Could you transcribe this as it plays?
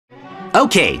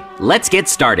Okay, let's get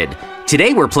started.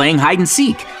 Today we're playing hide and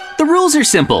seek. The rules are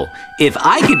simple. If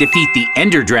I could defeat the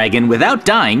Ender Dragon without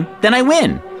dying, then I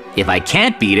win. If I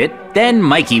can't beat it, then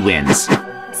Mikey wins.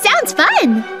 Sounds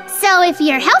fun! So if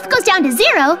your health goes down to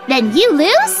 0, then you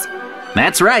lose?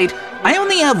 That's right. I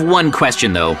only have one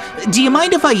question though. Do you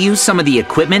mind if I use some of the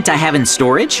equipment I have in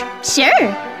storage?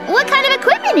 Sure. What kind of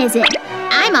equipment is it?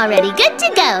 I'm already good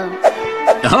to go.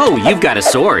 Oh, you've got a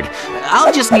sword.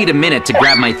 I'll just need a minute to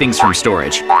grab my things from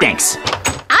storage. Thanks. All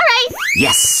right.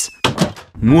 Yes.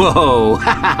 Whoa,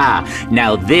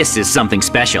 now this is something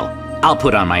special. I'll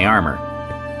put on my armor.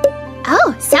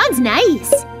 Oh, sounds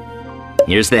nice.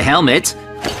 Here's the helmet.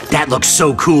 That looks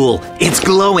so cool. It's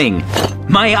glowing.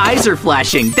 My eyes are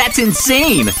flashing. That's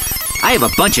insane. I have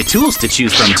a bunch of tools to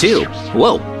choose from too.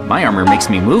 Whoa, my armor makes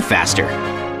me move faster.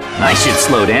 I should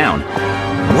slow down.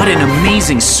 What an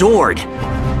amazing sword.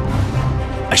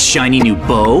 A shiny new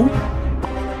bow.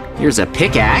 Here's a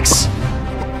pickaxe.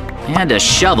 And a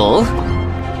shovel.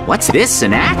 What's this,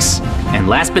 an axe? And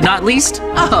last but not least,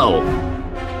 a hoe.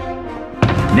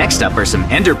 Next up are some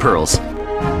ender pearls.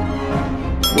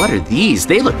 What are these?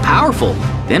 They look powerful.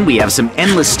 Then we have some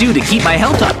endless stew to keep my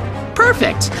health up.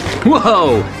 Perfect.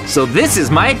 Whoa, so this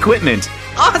is my equipment.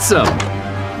 Awesome.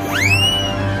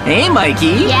 Hey,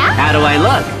 Mikey. Yeah? How do I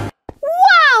look?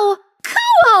 Wow,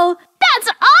 cool. That's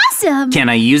awesome. Can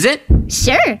I use it?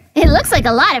 Sure, it looks like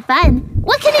a lot of fun.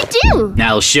 What can it do?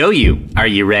 I'll show you. Are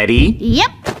you ready? Yep,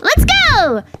 let's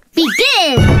go.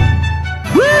 Begin.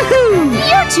 Woohoo!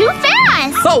 You're too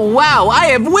fast. Oh, wow, I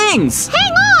have wings.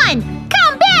 Hang on,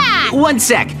 come back. One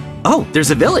sec. Oh, there's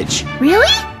a village. Really?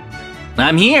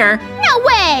 I'm here. No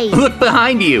way. Look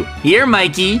behind you. Here,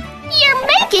 Mikey. You're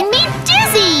making me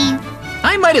dizzy.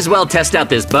 I might as well test out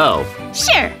this bow.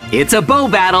 Sure. It's a bow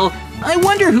battle. I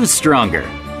wonder who's stronger.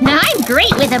 I'm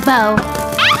great with a bow.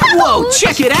 Whoa,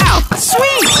 check it out!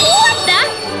 Sweet! What the?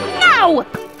 No!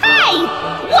 Hey!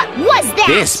 What was that?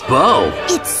 This bow.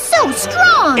 It's so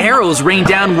strong! Arrows rain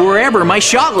down wherever my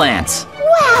shot lands.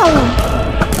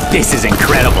 Wow! This is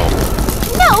incredible.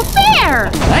 No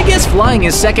fair! I guess flying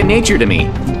is second nature to me.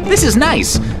 This is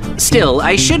nice. Still,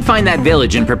 I should find that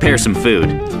village and prepare some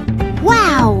food.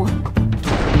 Wow!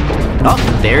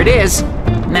 Oh, there it is.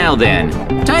 Now then,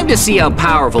 time to see how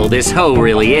powerful this hoe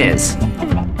really is.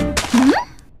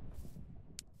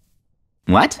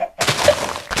 What?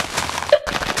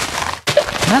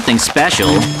 Nothing special.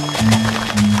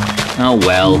 Oh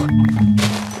well.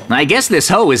 I guess this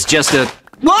hoe is just a…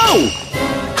 Whoa!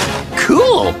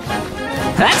 Cool!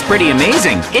 That's pretty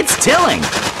amazing. It's tilling.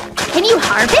 Can you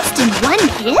harvest in one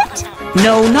hit?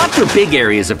 No, not for big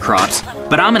areas of crops,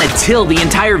 but I'm gonna till the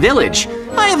entire village.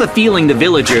 I have a feeling the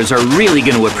villagers are really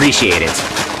gonna appreciate it.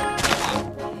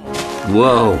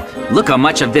 Whoa, look how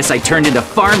much of this I turned into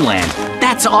farmland.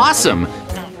 That's awesome.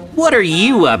 What are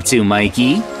you up to,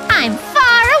 Mikey? I'm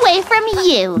far away from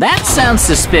you. That sounds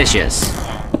suspicious.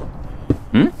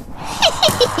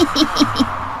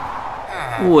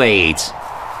 Wait,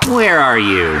 where are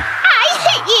you? I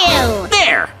hit you!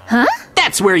 There! Huh?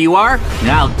 That's where you are.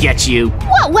 I'll get you.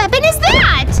 What weapon is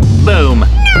that? Boom.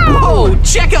 No! Whoa,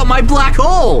 check out my black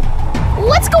hole!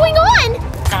 What's going on?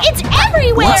 It's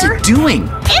everywhere! What's it doing?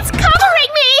 It's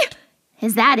covering me!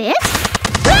 Is that it?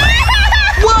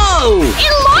 Whoa!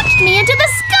 It launched me into the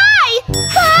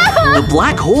sky! The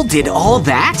black hole did all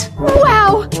that?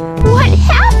 Wow! What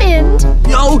happened?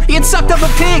 Oh, it sucked up a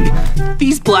pig!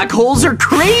 These black holes are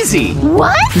crazy!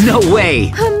 What? No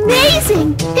way!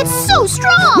 Amazing! It's so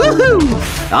strong!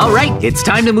 Woohoo! All right, it's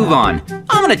time to move on.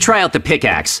 I'm gonna try out the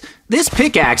pickaxe. This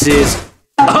pickaxe is…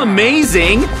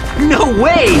 amazing! No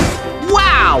way!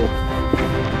 Wow!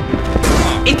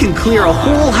 It can clear a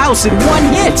whole house in one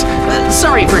hit!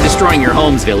 Sorry for destroying your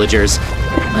homes, villagers.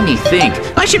 Let me think.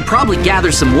 I should probably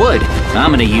gather some wood.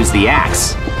 I'm gonna use the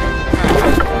axe.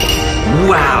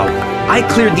 Wow! I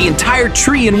cleared the entire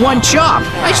tree in one chop!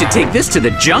 I should take this to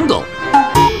the jungle.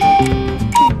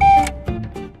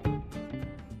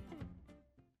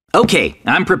 Okay,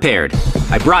 I'm prepared.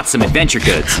 I brought some adventure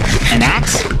goods. An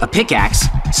axe, a pickaxe,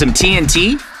 some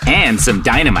TNT, and some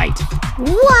dynamite.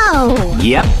 Whoa!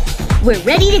 Yep. We're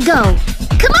ready to go.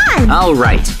 Come on! All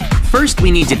right. First,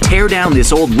 we need to tear down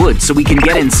this old wood so we can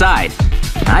get inside.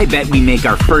 I bet we make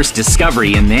our first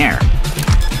discovery in there.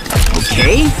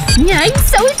 Okay. I'm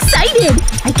so excited!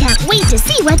 I can't wait to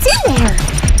see what's in there.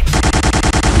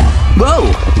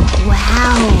 Whoa!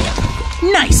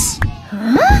 Wow. Nice!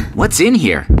 Huh? What's in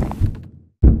here?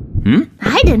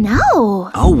 I don't know.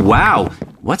 Oh, wow.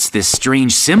 What's this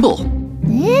strange symbol?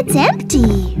 It's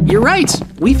empty. You're right.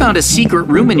 We found a secret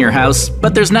room in your house,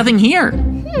 but there's nothing here.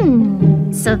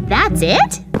 So that's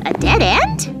it? A dead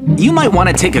end? You might want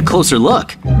to take a closer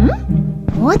look.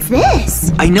 What's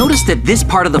this? I noticed that this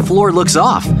part of the floor looks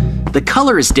off. The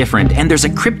color is different and there's a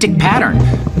cryptic pattern.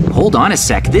 Hold on a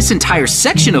sec, this entire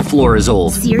section of floor is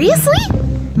old. Seriously?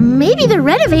 Maybe the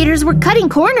renovators were cutting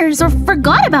corners or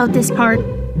forgot about this part.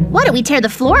 Why don't we tear the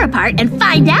floor apart and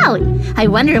find out? I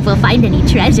wonder if we'll find any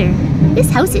treasure. This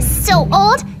house is so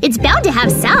old, it's bound to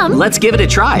have some. Let's give it a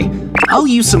try. I'll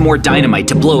use some more dynamite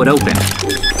to blow it open.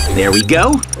 There we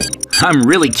go. I'm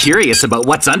really curious about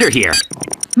what's under here.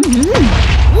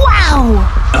 Wow!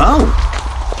 Oh.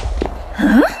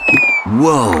 Huh?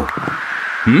 Whoa.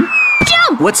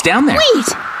 Jump! What's down there? Wait!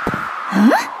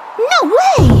 Huh? No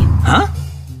way! Huh?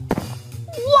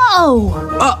 Whoa!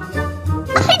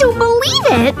 I don't believe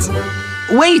it!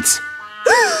 Wait!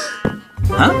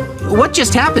 Huh? What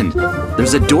just happened?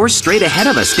 There's a door straight ahead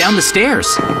of us down the stairs.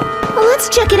 Well, let's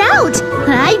check it out.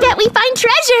 I bet we find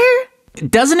treasure.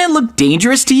 Doesn't it look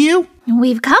dangerous to you?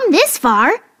 We've come this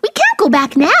far. We can't go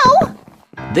back now.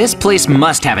 This place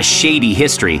must have a shady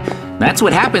history. That's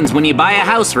what happens when you buy a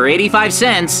house for 85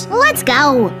 cents. Let's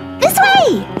go. This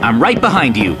way. I'm right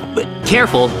behind you, but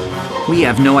careful. We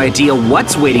have no idea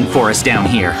what's waiting for us down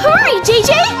here. Hurry,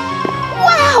 JJ!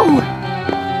 Wow!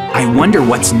 I wonder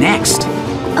what's next.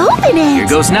 Open it! Here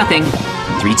goes nothing.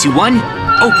 3, 2, 1,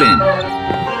 open!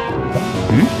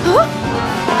 Huh?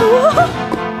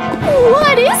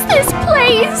 What is this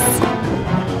place?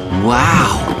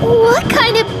 Wow! What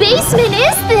kind of basement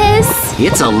is this?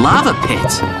 It's a lava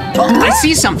pit. I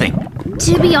see something.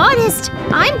 To be honest,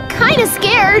 I'm kinda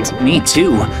scared. Me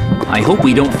too. I hope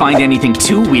we don't find anything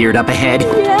too weird up ahead.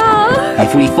 Yeah.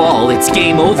 If we fall, it's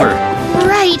game over.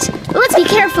 Right. Let's be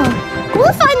careful.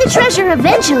 We'll find the treasure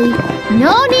eventually.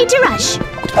 No need to rush.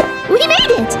 We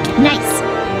made it! Nice.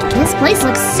 This place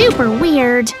looks super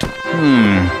weird.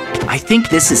 I think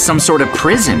this is some sort of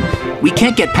prison. We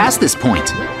can't get past this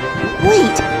point.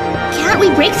 Wait, can't we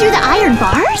break through the iron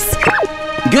bars?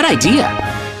 Good idea.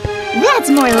 That's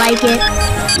more like it.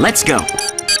 Let's go.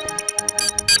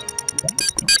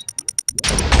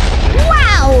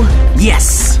 Wow!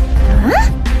 Yes!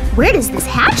 Huh? Where does this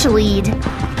hatch lead?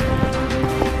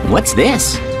 What's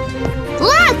this?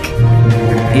 Look!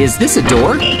 Is this a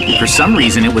door? For some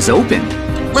reason it was open.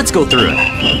 Let's go through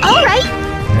it. All right.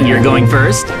 You're going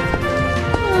first?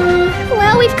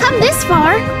 Well, we've come this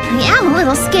far. I am a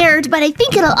little scared, but I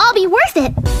think it'll all be worth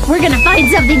it. We're gonna find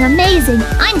something amazing.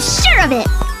 I'm sure of it.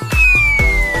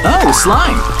 Oh,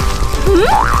 slime.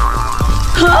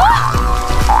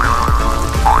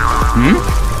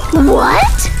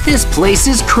 What? This place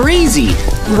is crazy.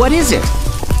 What is it?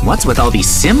 What's with all these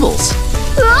symbols?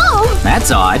 Oh!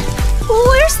 That's odd.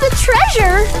 Where's the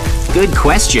treasure? Good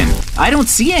question. I don't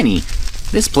see any.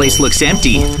 This place looks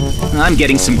empty. I'm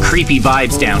getting some creepy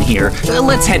vibes down here.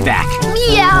 Let's head back.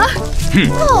 Yeah.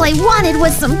 All I wanted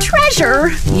was some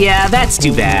treasure. Yeah, that's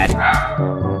too bad.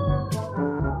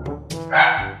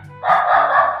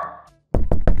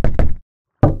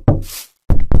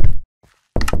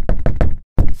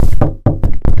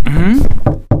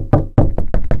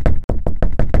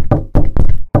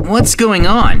 What's going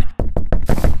on?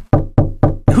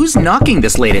 Who's knocking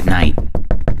this late at night? We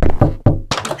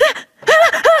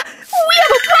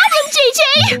have a problem, JJ!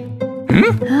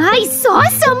 I saw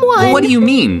someone! What do you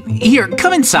mean? Here,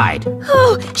 come inside.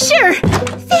 Oh, sure.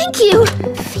 Thank you.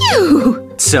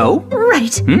 Phew. So?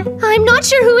 Right. I'm not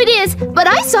sure who it is, but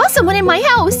I saw someone in my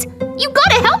house. You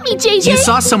gotta help me, JJ! You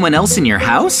saw someone else in your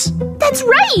house? That's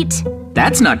right!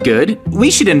 That's not good. We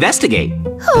should investigate.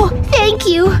 Oh, thank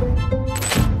you.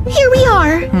 Here we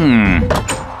are.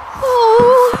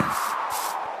 Oh.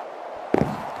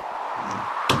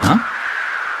 Huh?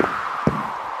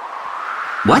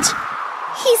 What?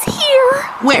 He's here.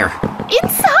 Where?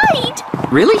 Inside.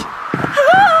 Really?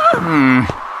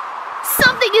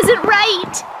 Something isn't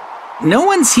right. No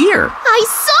one's here. I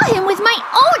saw him with my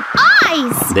own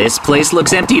eyes. This place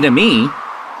looks empty to me.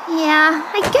 Yeah,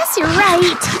 I guess you're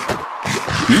right.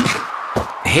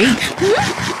 Hey.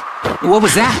 What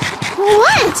was that?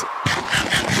 What?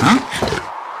 Huh?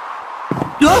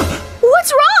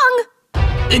 What's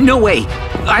wrong? No way.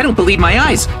 I don't believe my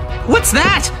eyes. What's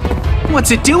that?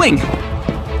 What's it doing?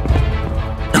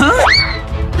 Huh?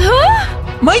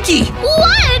 Huh? Mikey!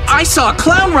 What? I saw a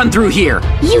clown run through here.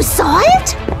 You saw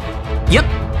it? Yep.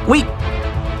 Wait.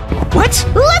 What?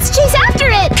 Let's chase after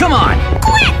it. Come on.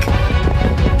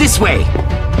 Quick! This way.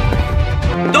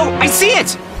 Oh, I see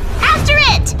it! After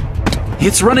it!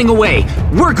 It's running away.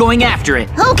 We're going after it.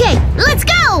 Okay, let's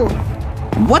go!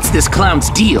 What's this clown's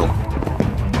deal?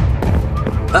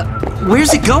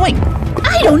 Where's it going?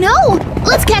 I don't know.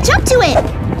 Let's catch up to it.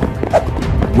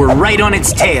 We're right on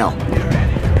its tail.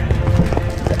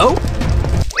 Oh!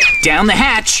 Down the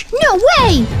hatch! No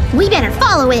way! We better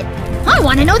follow it. I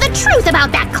want to know the truth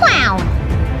about that clown.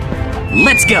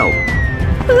 Let's go!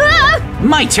 Ah!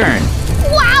 My turn!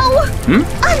 Wow!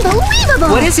 Unbelievable!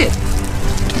 What is it?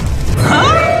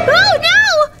 Huh? Oh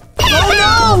no! Oh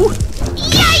no!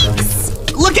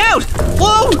 Yikes! Look out!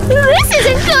 Whoa! This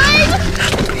isn't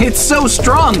good! It's so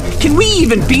strong! Can we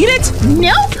even beat it?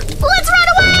 Nope! Let's run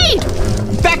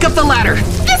away! Back up the ladder!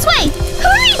 This way!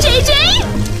 Hurry, JJ!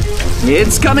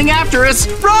 It's coming after us!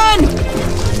 Run!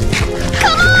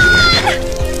 Come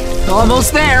on!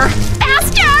 Almost there!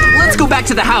 Faster! Let's go back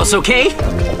to the house, okay?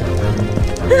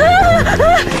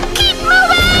 Keep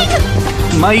moving!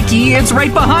 Mikey, it's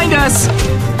right behind us!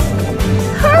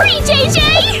 Hurry,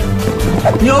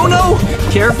 JJ! No, no!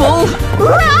 Careful!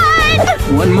 Run!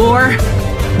 One more.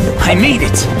 I made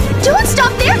it! Don't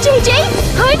stop there, JJ!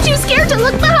 I'm too scared to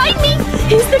look behind me!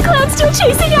 Is the clown still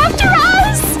chasing after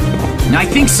us? I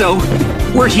think so.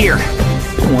 We're here.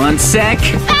 One sec.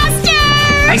 Faster!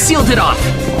 I sealed it off.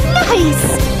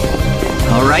 Nice!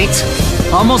 All right.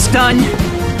 Almost done.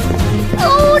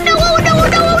 Oh no, oh no, oh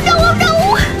no, oh no, oh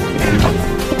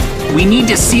no! We need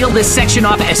to seal this section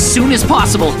off as soon as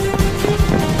possible.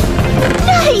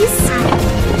 Nice!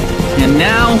 And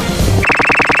now...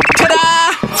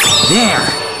 Ta-da! There.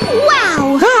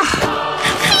 Wow!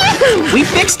 We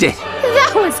fixed it.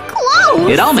 That was close!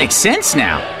 It all makes sense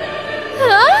now.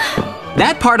 Huh?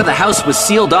 That part of the house was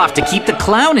sealed off to keep the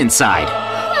clown inside.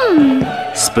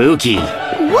 Spooky.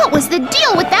 What was the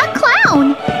deal with that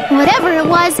clown? Whatever it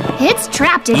was, it's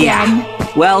trapped again.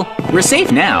 Yeah. Well, we're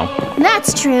safe now.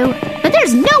 That's true. But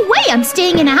there's no way I'm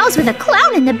staying in a house with a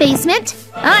clown in the basement.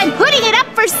 I'm putting it up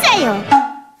for sale.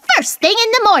 First thing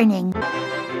in the morning.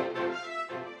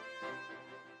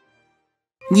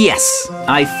 Yes,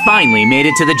 I finally made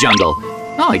it to the jungle.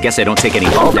 Oh, I guess I don't take any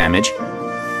fall damage.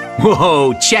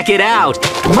 Whoa, check it out!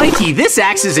 Mikey, this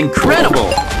axe is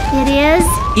incredible! It is?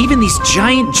 Even these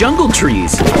giant jungle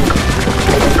trees.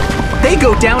 They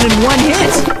go down in one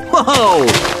hit! Whoa,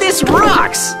 this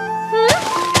rocks!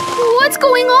 Huh? What's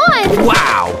going on?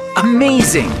 Wow,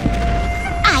 amazing!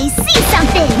 I see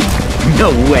something! No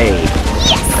way!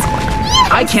 Yes!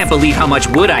 Yes! I can't believe how much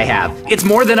wood I have. It's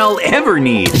more than I'll ever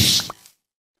need.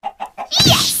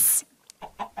 Yes!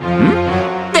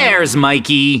 There's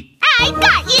Mikey. I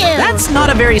got you! That's not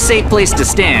a very safe place to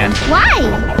stand. Why?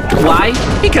 Why?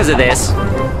 Because of this.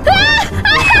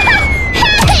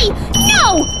 Hey!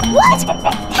 No! What?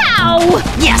 How?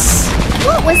 Yes!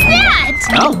 What was that?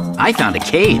 Oh, I found a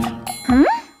cave.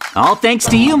 All thanks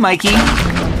to you, Mikey.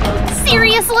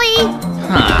 Seriously?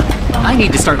 Huh. I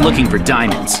need to start looking for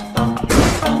diamonds.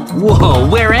 Whoa,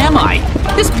 where am I?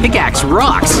 This pickaxe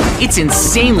rocks. It's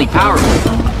insanely powerful.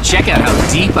 Check out how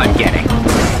deep I'm getting.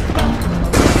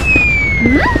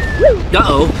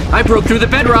 Uh-oh, I broke through the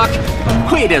bedrock.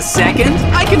 Wait a second,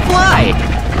 I can fly.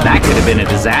 That could have been a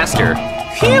disaster.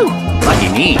 Phew, lucky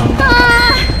me.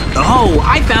 Oh,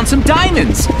 I found some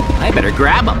diamonds. I better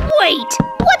grab them. Wait,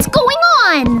 what's going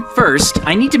on? First,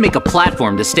 I need to make a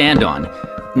platform to stand on.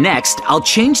 Next, I'll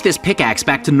change this pickaxe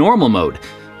back to normal mode.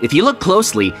 If you look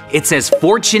closely, it says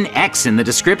Fortune X in the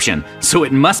description, so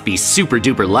it must be super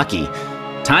duper lucky.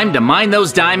 Time to mine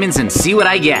those diamonds and see what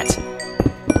I get.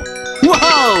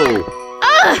 Whoa!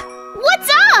 What's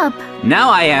up? Now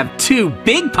I have 2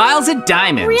 big piles of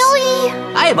diamonds. Really?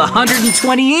 I have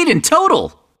 128 in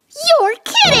total. You're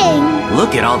kidding!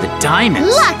 Look at all the diamonds.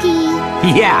 Lucky!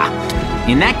 Yeah.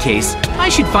 In that case, I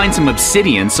should find some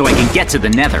obsidian so I can get to the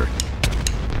nether.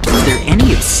 Is there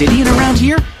any obsidian around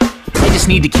here? I just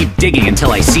need to keep digging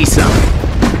until I see some.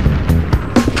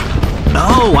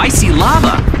 Oh, I see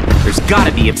lava. There's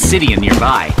gotta be obsidian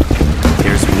nearby.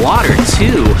 There's water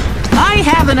too. I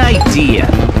have an idea.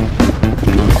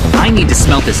 I need to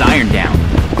smelt this iron down.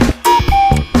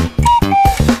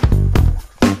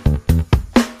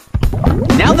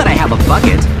 Now that I have a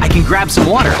bucket, I can grab some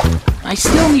water. I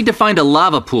still need to find a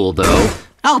lava pool though.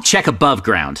 I'll check above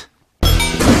ground.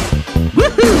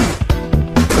 Woohoo!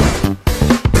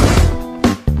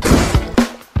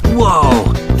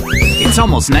 Whoa! It's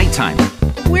almost nighttime.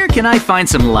 Where can I find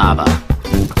some lava?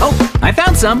 Oh, I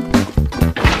found some!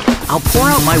 I'll pour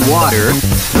out my water.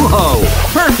 Whoa,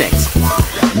 perfect!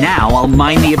 Now I'll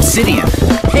mine the obsidian.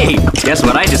 Hey, guess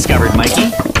what I discovered, Mikey?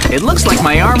 It looks like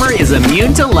my armor is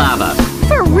immune to lava.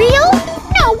 For real?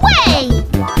 No way!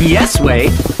 Yes, way.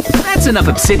 That's enough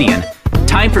obsidian.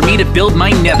 Time for me to build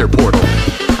my nether portal.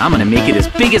 I'm gonna make it as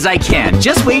big as I can.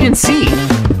 Just wait and see.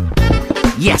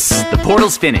 Yes, the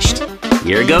portal's finished.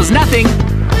 Here goes nothing.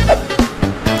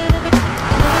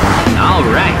 All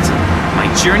right,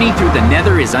 my journey through the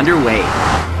nether is underway.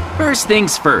 First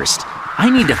things first, I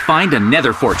need to find a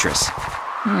nether fortress.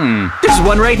 There's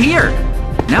one right here.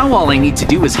 Now all I need to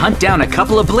do is hunt down a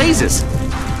couple of blazes.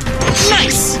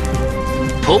 Nice!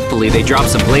 Hopefully they drop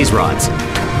some blaze rods.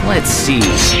 Let's see.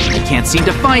 I can't seem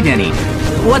to find any.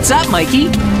 What's up, Mikey?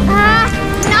 Not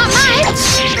much.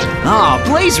 Ah,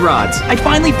 blaze rods! I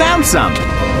finally found some!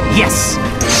 Yes!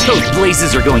 Those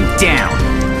blazes are going down!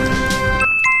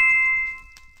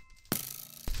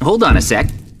 Hold on a sec.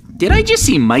 Did I just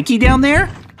see Mikey down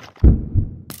there?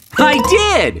 I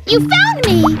did! You found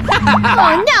me!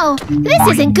 Oh no, this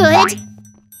isn't good.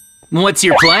 What's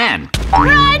your plan?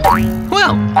 Run!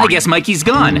 Well, I guess Mikey's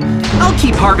gone. I'll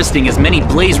keep harvesting as many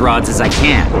blaze rods as I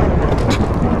can.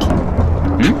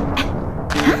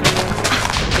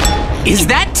 Is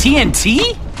that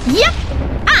TNT? Yep,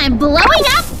 I'm blowing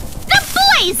up the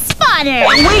blaze spawner!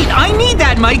 Wait, I need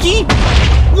that, Mikey!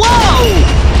 Whoa!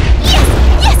 Yes,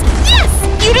 yes,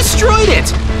 yes! You destroyed it!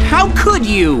 How could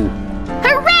you?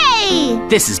 Hooray!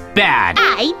 This is bad.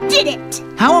 I did it!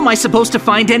 How am I supposed to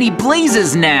find any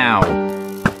blazes now?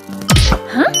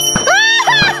 Huh?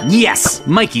 Ah! Yes,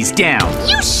 Mikey's down.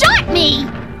 You shot me!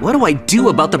 What do I do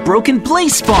about the broken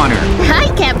blaze spawner?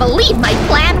 I can't believe my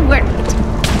plan worked.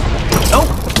 Oh,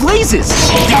 blazes!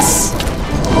 Yes!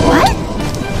 What?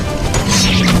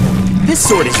 This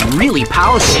sword is really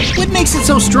powerful. What makes it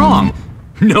so strong?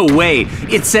 No way!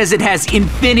 It says it has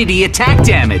infinity attack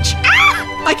damage.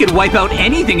 Ah! I could wipe out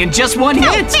anything in just one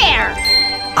No hit. fair!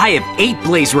 I have 8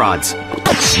 blaze rods.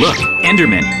 Look,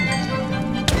 Enderman.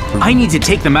 I need to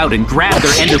take them out and grab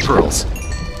their ender pearls.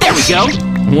 There we go.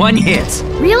 1 hit.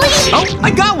 Really? Oh,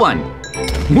 I got one!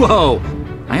 Whoa,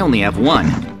 I only have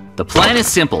 1. The plan is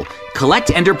simple.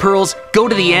 Collect ender pearls, go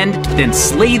to the end, then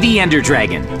slay the ender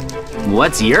dragon.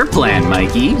 What's your plan,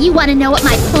 Mikey? You want to know what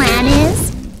my plan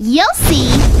is? You'll see.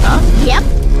 Huh? Yep.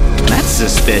 That's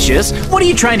suspicious. What are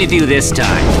you trying to do this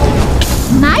time?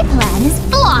 My plan is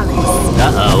flawless.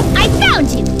 Uh-oh. I found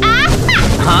you. Aha!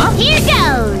 Huh? Here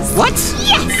goes. What?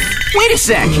 Yes! Wait a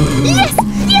sec! Yes!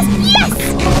 Yes!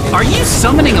 Yes! Are you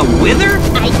summoning a wither?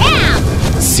 I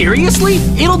am! Seriously?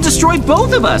 It'll destroy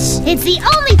both of us! It's the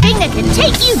only thing that can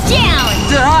take you down!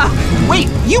 Wait,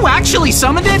 you actually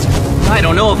summoned it? I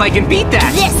don't know if I can beat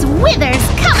that! This wither's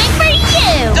coming for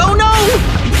you! Oh no!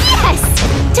 Yes!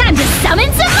 Time to summon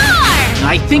some more!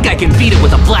 I think I can beat it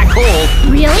with a black hole.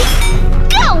 Really?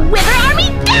 Go, Wither Army,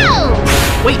 go!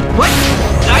 Wait, what?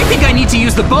 I think I need to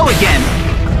use the bow again.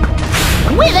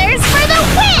 Withers for the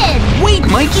win! Wait,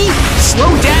 Mikey! Slow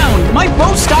down! My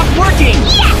bow stopped working!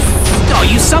 Yes! Oh,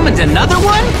 you summoned another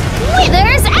one?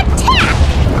 Withers attack!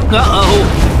 Uh-oh!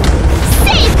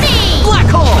 Save me! Black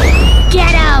hole!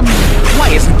 Get him! Why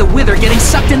isn't the wither getting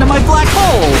sucked into my black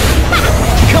hole?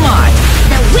 Come on!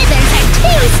 The withers are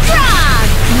too strong!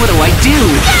 What do I do?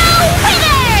 Go,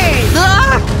 withers!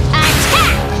 Ah!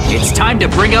 Attack! It's time to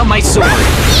bring out my sword.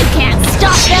 You can't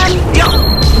stop them! Yo!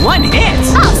 1 hit!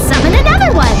 I'll summon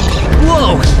another one!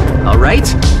 Whoa! Alright.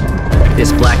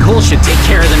 This black hole should take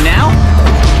care of them now.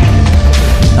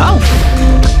 Oh!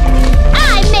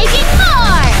 I'm making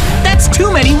more! That's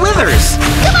too many withers!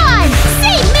 Come on,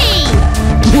 save me!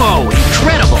 Whoa,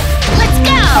 incredible! Let's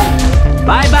go!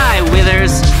 Bye-bye,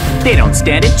 withers. They don't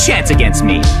stand a chance against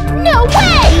me. No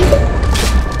way!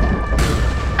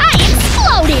 I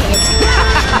exploded!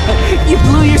 You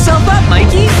blew yourself up,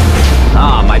 Mikey!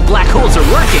 Ah, my black holes are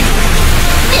working!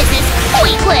 This is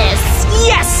pointless!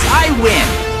 Yes, I win!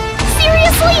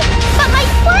 Seriously? But my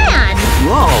plan!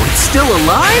 Whoa, it's still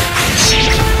alive?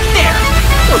 There!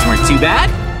 Those weren't too bad.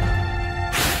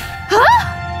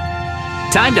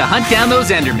 Huh? Time to hunt down those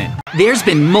Endermen. There's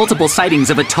been multiple sightings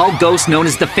of a tall ghost known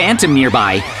as the Phantom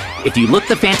nearby. If you look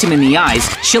the Phantom in the eyes,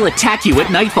 she'll attack you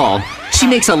at nightfall. She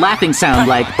makes a laughing sound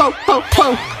like po po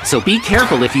po. So be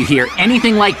careful if you hear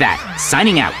anything like that.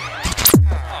 Signing out.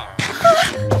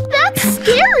 That's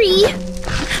scary!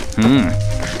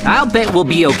 I'll bet we'll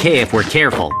be okay if we're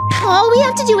careful. All we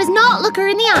have to do is not look her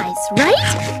in the eyes,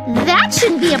 right? That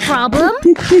shouldn't be a problem.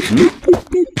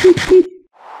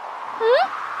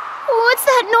 What's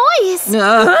that noise?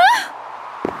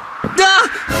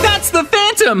 That's the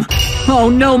Phantom! Oh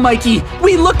no, Mikey!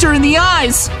 We looked her in the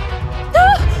eyes!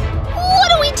 What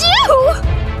do we do?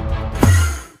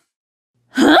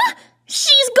 Huh?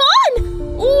 She's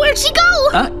gone! Where'd she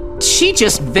go? She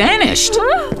just vanished.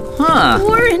 Huh.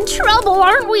 We're in trouble,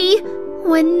 aren't we?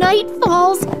 When night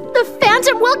falls, the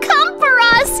Phantom will come for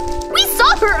us! We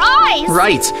saw her eyes!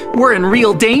 Right. We're in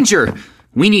real danger.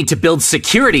 We need to build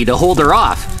security to hold her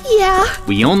off. Yeah.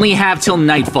 We only have till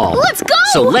nightfall. Let's go!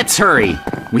 So let's hurry.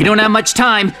 We don't have much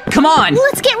time. Come on!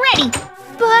 Let's get ready.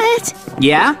 But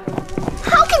Yeah?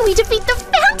 how can we defeat the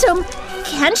Phantom?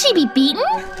 Can she be beaten?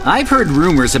 I've heard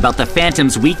rumors about the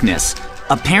Phantom's weakness.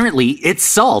 Apparently, it's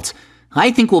salt.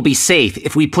 I think we'll be safe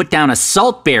if we put down a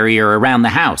salt barrier around the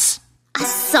house. A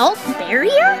salt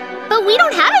barrier? But we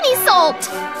don't have any salt.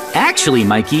 Actually,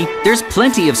 Mikey, there's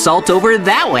plenty of salt over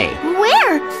that way.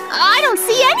 Where? I don't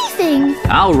see anything.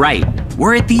 All right,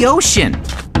 we're at the ocean.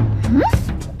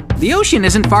 The ocean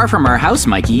isn't far from our house,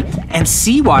 Mikey, and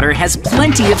seawater has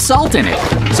plenty of salt in it.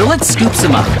 So let's scoop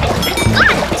some up. Got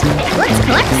it. Let's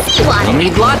collect seawater. We'll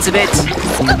need lots of it.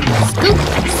 Scoop, scoop,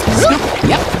 scoop.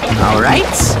 Yep. All right.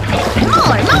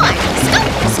 More. Scoop,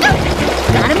 scoop.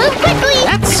 Gotta move quickly.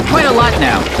 That's quite a lot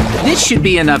now. This should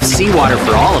be enough seawater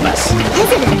for all of us.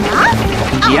 Is it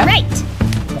enough? All Yep. right.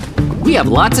 We have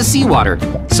lots of seawater,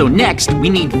 so next we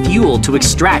need fuel to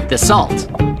extract the salt.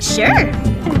 Sure.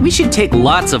 We should take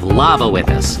lots of lava with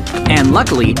us. And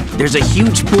luckily, there's a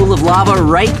huge pool of lava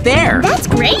right there. That's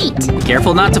great.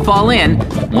 Careful not to fall in.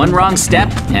 One wrong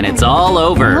step and it's all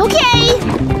over. Okay.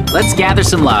 Let's gather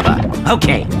some lava.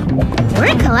 Okay.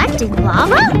 We're collecting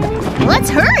lava? Let's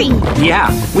hurry.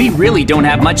 Yeah, we really don't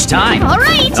have much time. All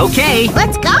right. Okay.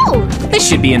 Let's go. This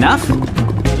should be enough.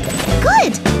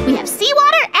 Good. We have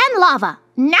seawater and lava.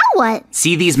 Now what?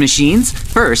 See these machines?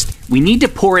 First, we need to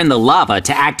pour in the lava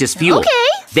to act as fuel. Okay.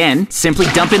 Then, simply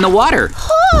dump in the water.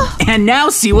 And now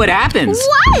see what happens.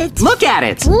 What? Look at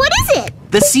it. What is it?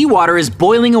 The seawater is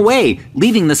boiling away,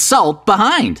 leaving the salt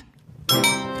behind.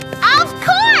 Of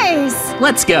course.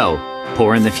 Let's go.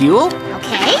 Pour in the fuel,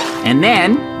 Okay. and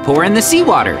then pour in the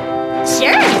seawater.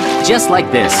 Sure. Just like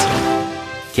this.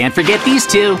 Can't forget these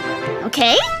two.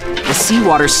 Okay. The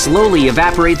seawater slowly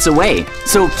evaporates away,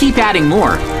 so keep adding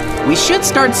more. We should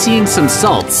start seeing some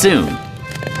salt soon.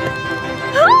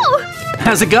 Oh,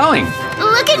 How's it going?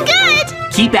 looking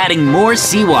good. Keep adding more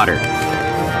seawater.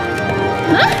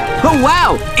 Huh? Oh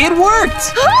wow, it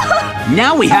worked!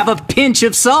 Now we have a pinch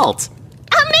of salt.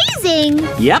 Amazing.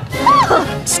 Yep.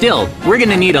 Oh, Still, we're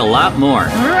gonna need a lot more.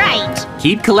 right.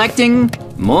 Keep collecting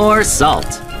more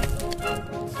salt.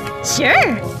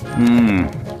 Sure.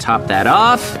 Top that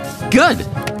off. Good.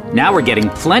 Now we're getting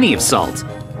plenty of salt.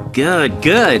 Good.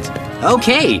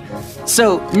 Okay.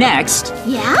 So next,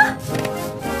 Yeah?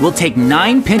 we'll take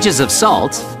 9 pinches of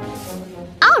salt,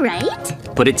 All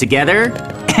right. put it together,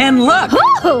 and look!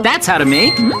 Oh. That's how to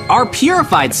make our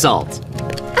purified salt.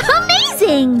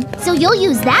 Amazing. So you'll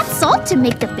use that salt to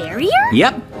make the barrier?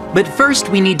 Yep. But first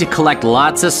we need to collect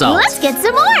lots of salt. Let's get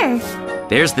some more.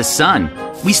 There's the sun.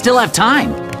 We still have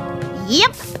time.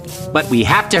 Yep. But we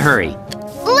have to hurry.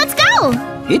 Let's go.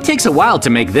 It takes a while to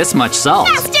make this much salt.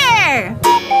 Faster.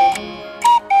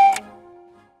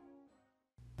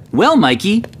 Well,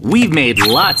 Mikey, we've made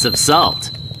lots of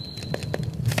salt.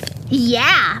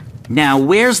 Yeah. Now,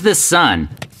 where's the sun?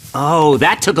 Oh,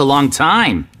 that took a long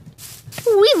time.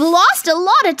 We've lost a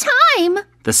lot of time.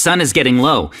 The sun is getting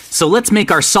low, so let's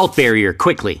make our salt barrier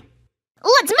quickly.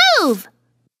 Let's move.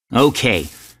 Okay,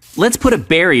 let's put a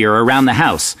barrier around the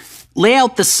house. Lay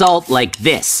out the salt like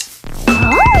this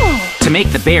Oh. to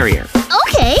make the barrier.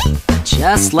 Okay.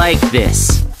 Just like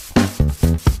this.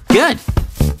 Good.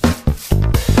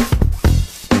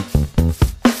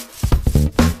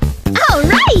 All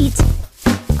right.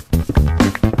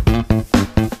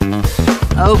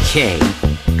 Okay.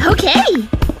 Okay.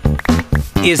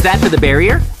 Is that for the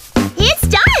barrier? It's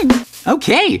done.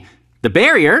 Okay. The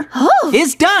barrier Oh.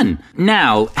 is done.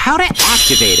 Now, how to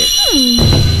activate it?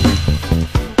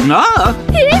 Ah,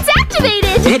 It's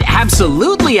activated. it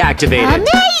absolutely activated.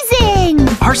 Amazing.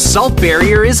 Our salt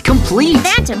barrier is complete.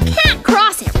 Phantom can't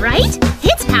cross it, right?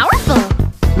 It's powerful.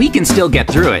 We can still get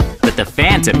through it, but the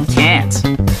Phantom can't.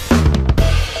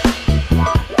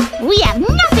 We have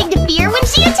nothing to fear when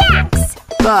she attacks.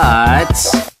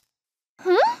 But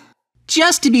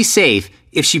just to be safe,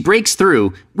 if she breaks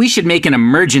through, we should make an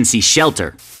emergency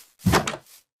shelter.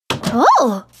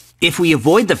 Oh, If we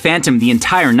avoid the Phantom the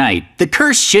entire night, the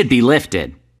curse should be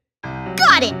lifted.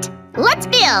 got it. Let's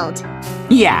build.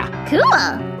 Yeah.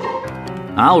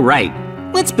 Cool. All right,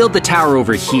 let's build the tower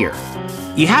over here.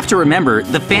 You have to remember,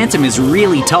 the Phantom is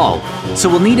really tall, so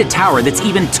we'll need a tower that's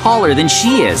even taller than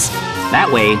she is. That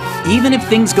way, even if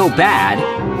things go bad,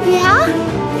 Yeah?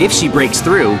 if she breaks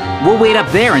through, we'll wait up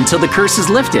there until the curse is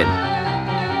lifted.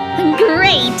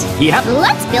 Great. Yep.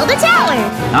 Let's build a tower.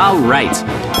 All right.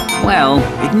 Well,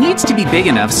 it needs to be big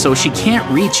enough so she can't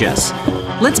reach us.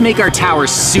 Let's make our tower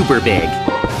super big.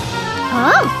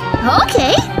 Oh,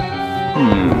 okay.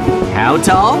 How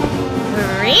tall?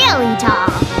 Really tall.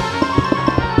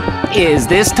 Is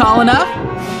this tall enough?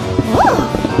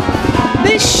 Ooh.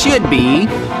 This should be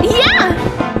Yeah.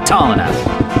 tall enough.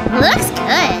 Looks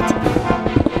good.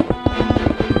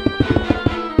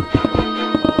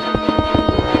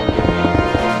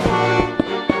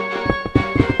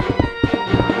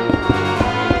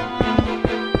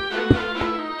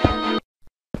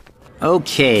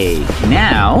 Okay,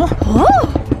 now,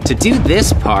 to do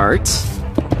this part...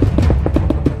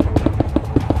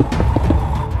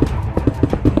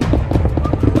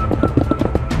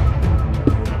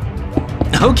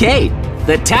 Okay,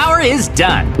 the tower is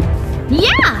done.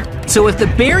 Yeah! So if the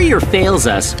barrier fails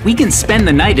us, we can spend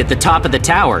the night at the top of the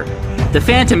tower. The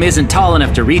Phantom isn't tall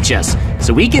enough to reach us,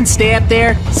 so we can stay up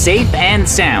there, safe and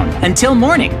sound, until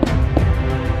morning.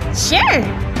 Sure.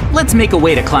 Let's make a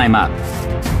way to climb up.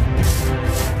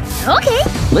 Okay.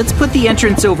 Let's put the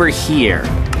entrance over here.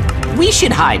 We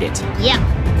should hide it.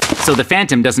 Yep. So the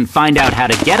Phantom doesn't find out how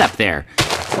to get up there.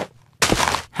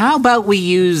 How about we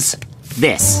use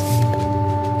this?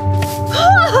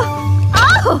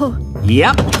 Oh!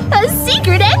 Yep. A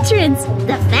secret entrance!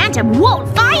 The Phantom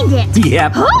won't find it!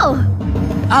 Yep. Oh!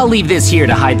 I'll leave this here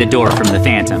to hide the door from the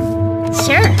Phantom.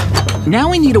 Sure. Now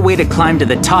we need a way to climb to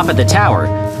the top of the tower.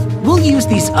 We'll use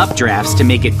these updrafts to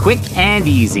make it quick and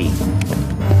easy.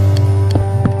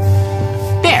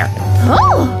 There!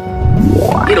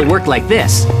 Oh! It'll work like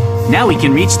this. Now we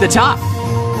can reach the top.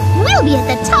 We'll be at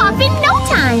the top in no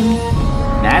time!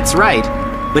 That's right,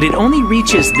 but it only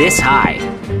reaches this high.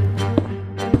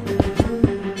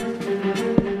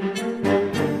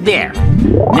 There.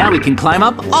 Now we can climb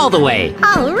up all the way.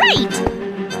 All right!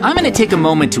 I'm gonna take a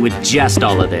moment to adjust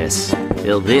all of this.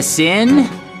 Fill this in.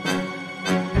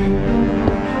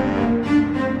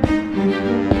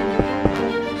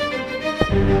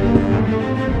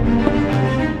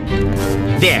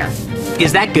 There.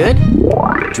 Is that good?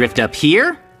 Drift up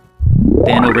here,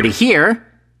 then over to here,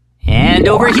 and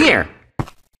over here.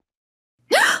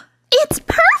 It's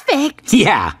perfect!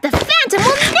 Yeah, The Phantom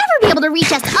will never be able to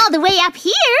reach us all the way up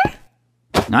here!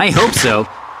 I hope so,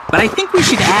 but I think we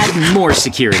should add more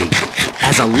security.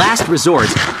 As a last resort,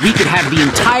 we could have the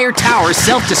entire tower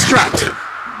self-destruct.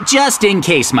 Just in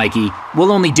case, Mikey.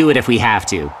 We'll only do it if we have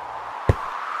to.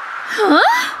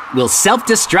 Huh? We'll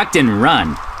self-destruct and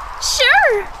run.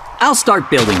 Sure! I'll start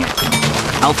building it.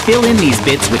 I'll fill in these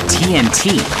bits with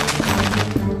TNT.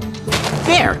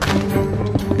 There.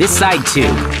 This side too.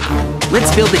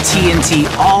 Let's build the TNT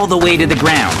all the way to the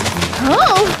ground.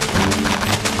 Oh!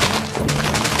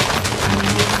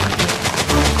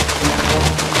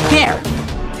 There.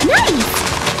 Nice!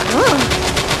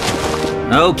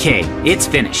 Oh. Okay, it's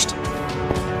finished.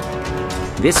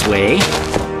 This way.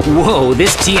 Whoa,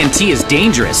 this TNT is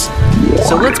dangerous.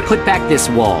 So let's put back this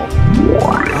wall.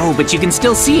 Oh, but you can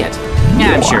still see it.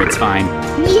 Yeah, I'm sure it's fine.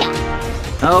 Yeah.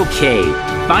 Okay,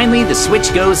 finally the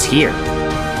switch goes here.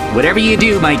 Whatever you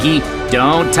do, Mikey,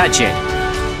 don't touch it.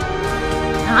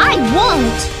 I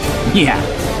won't! Yeah.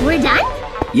 We're done?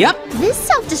 Yep. This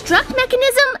self-destruct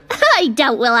mechanism? I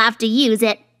doubt we'll have to use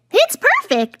it. It's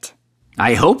perfect!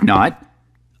 I hope not.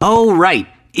 Oh, right.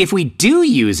 If we do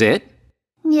use it,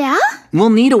 Yeah? we'll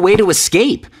need a way to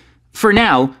escape. For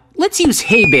now, let's use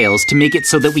hay bales to make it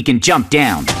so that we can jump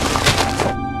down.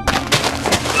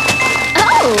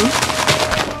 Oh!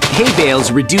 Hay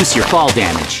bales reduce your fall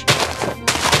damage.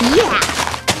 Yeah!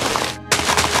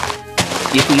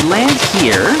 If we land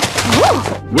here,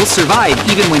 Oh! we'll survive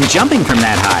even when jumping from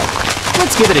that high.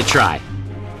 Let's give it a try.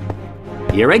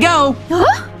 Here I go.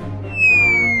 Huh?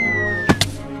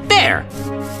 There.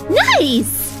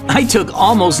 Nice! I took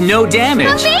almost no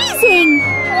damage. Amazing!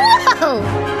 Whoa!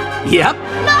 Yep.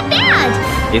 Not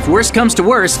bad! If worst comes to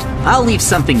worst, I'll leave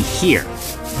something here.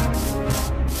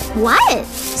 What?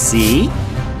 See?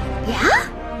 Yeah?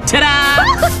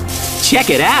 Ta-da! Check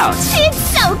it out. It's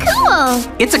so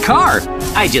cool! It's a car.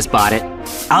 I just bought it.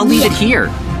 I'll leave it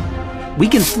here. We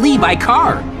can flee by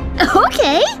car.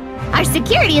 Okay! Our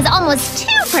security is almost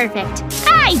too perfect.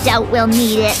 I doubt we'll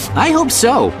need it. I hope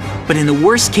so. But in the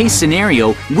worst case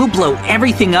scenario, we'll blow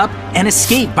everything up and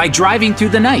escape by driving through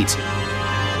the night.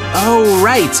 Oh,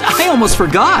 right. I almost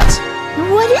forgot.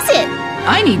 What is it?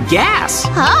 I need gas.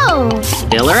 Oh!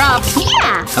 Fill her up.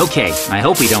 Yeah! Okay, I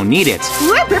hope we don't need it.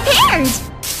 We're prepared!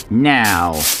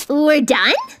 Now. We're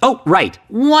done? Oh, right.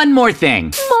 One more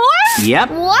thing. More?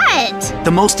 Yep. What?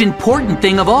 The most important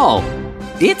thing of all.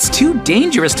 It's too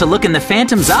dangerous to look in the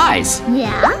Phantom's eyes.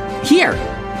 Yeah? Here.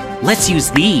 Let's use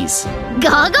these.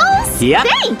 Goggles? Yep.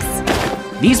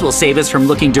 Thanks! These will save us from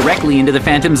looking directly into the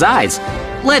Phantom's eyes.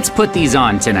 Let's put these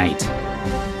on tonight.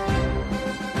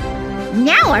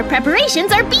 Now our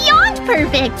preparations are beyond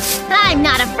perfect! I'm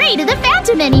not afraid of the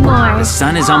Phantom anymore! The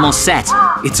sun is almost set.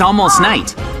 It's almost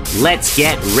night. Let's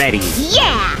get ready.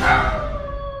 Yeah!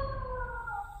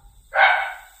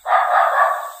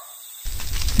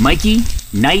 Mikey,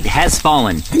 night has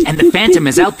fallen, and the Phantom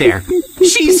is out there.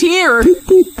 She's here! But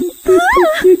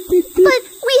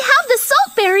we have the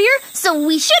salt barrier, so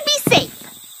we should be safe!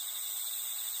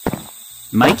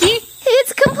 Mikey?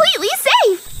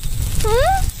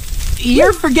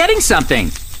 forgetting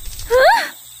something.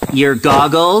 Huh? Your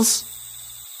goggles?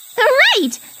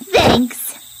 Right!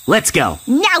 Thanks. Let's go.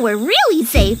 Now we're really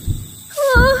safe.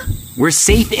 We're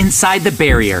safe inside the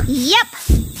barrier. Yep.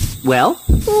 Well?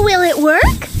 Will it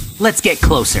work? Let's get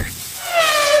closer.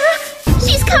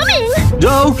 She's coming!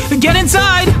 Oh, get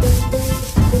inside!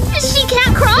 She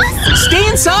can't cross? Stay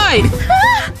inside!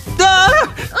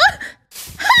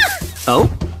 Oh?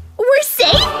 We're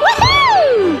safe?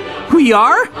 Woohoo! We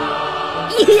are?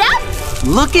 Yep!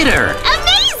 Look at her!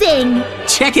 Amazing!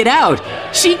 Check it out!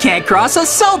 She can't cross a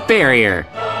salt barrier!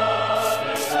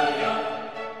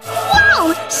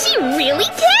 Wow! She really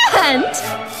can't!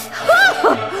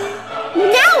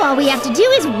 Now all we have to do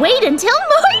is wait until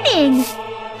morning!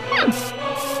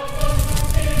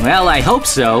 Well, I hope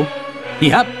so.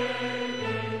 Yep.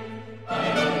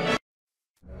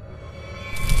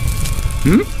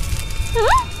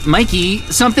 Mikey,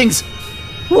 something's...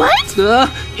 What?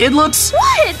 It looks...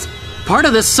 What? Part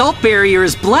of the salt barrier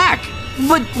is black.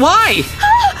 But why?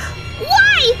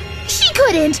 Why? She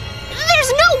couldn't!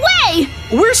 There's no way!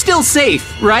 We're still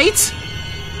safe, right?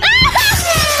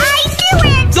 I knew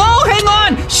it! Oh, hang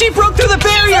on! She broke through the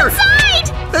barrier!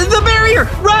 Inside! The barrier!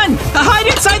 Run! Hide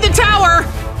inside the tower!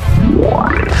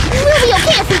 We'll be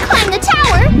okay if we climb the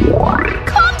tower!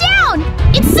 Calm down!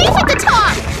 It's safe at the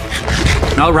top!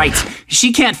 All right.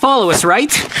 She can't follow us,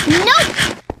 right? Nope!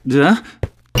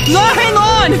 Oh, hang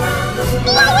on!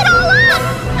 Blow it all up!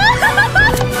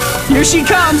 Here she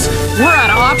comes! We're out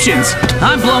of options!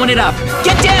 I'm blowing it up!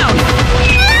 Get down!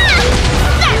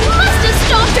 That must have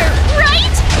stopped her,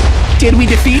 right? Did we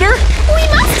defeat her? We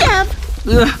must have!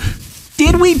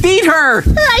 Did we beat her?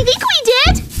 I think we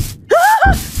did!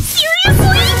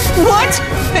 Seriously? What?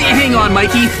 Hey, hang on,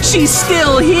 Mikey. She's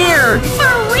still here!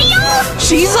 For real?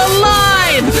 She's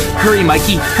alive! Hurry,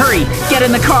 Mikey, hurry! Get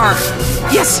in the car!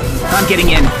 Yes, I'm getting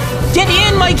in. Get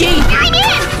in, Mikey! I'm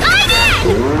in! I'm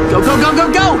in! Go, go, go,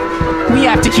 go, go! We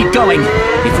have to keep going.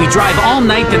 If we drive all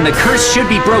night, then the curse should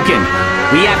be broken.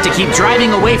 We have to keep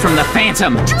driving away from the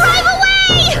Phantom. Drive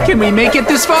away! Can we make it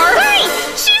this far? Hurry!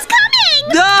 She's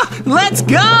coming! Let's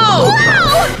go!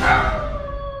 Whoa!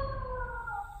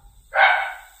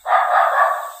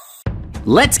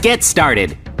 Let's get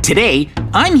started. Today,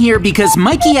 I'm here because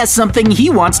Mikey has something he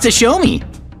wants to show me.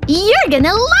 You're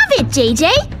gonna love it, JJ!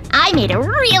 I made a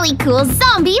really cool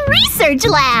zombie research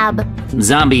lab!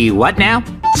 Zombie what now?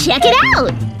 Check it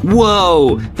out!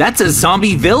 Whoa, that's a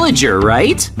zombie villager,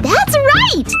 right? That's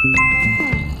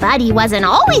right! But he wasn't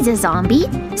always a zombie,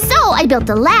 so I built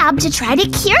a lab to try to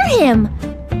cure him.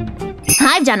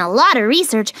 I've done a lot of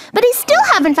research, but I still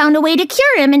haven't found a way to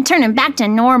cure him and turn him back to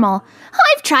normal.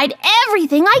 I've tried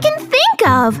everything I can think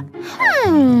of.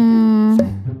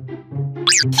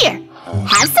 Here,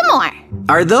 have some more.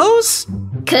 Are those?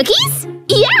 Cookies?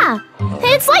 Yeah!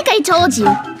 It's like I told you.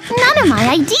 None of my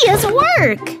ideas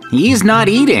work. He's not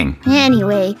eating.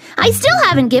 Anyway, I still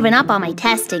haven't given up on my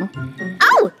testing.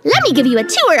 Oh, let me give you a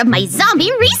tour of my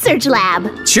zombie research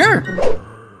lab. Sure.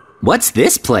 What's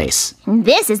this place?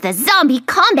 This is the zombie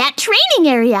combat training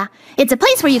area. It's a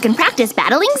place where you can practice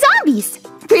battling zombies.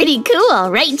 Pretty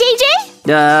cool, right, JJ?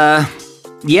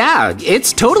 Yeah,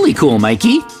 it's totally cool,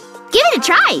 Mikey. Give it a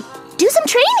try. Do some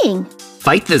training.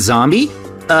 Fight the zombie?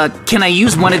 Can I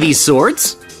use one of these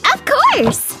swords? Of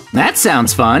course. That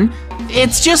sounds fun.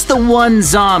 It's just the one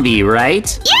zombie,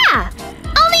 right? Yeah,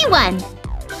 only one.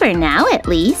 For now, at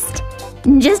least.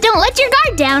 Just don't let your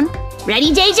guard down.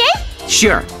 Ready, JJ?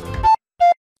 Sure.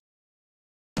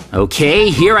 Okay,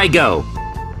 here I go.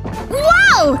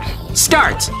 Whoa!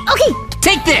 Start! Okay,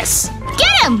 Take this!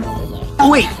 get him!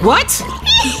 Wait, what?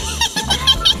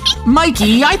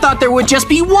 Mikey, I thought there would just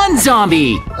be one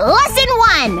zombie! Lesson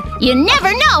 1. You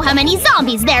never know how many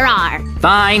zombies there are.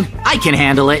 Fine, I can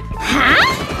handle it. Huh?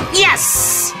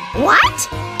 Yes! What?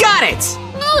 Got it!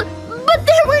 But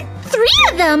there were 3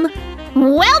 of them!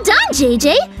 Well done,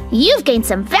 JJ! You've gained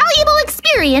some valuable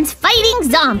experience fighting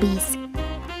zombies.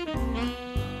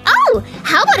 Oh,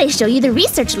 how about I show you the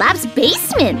research lab's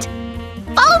basement?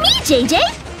 Follow me, JJ!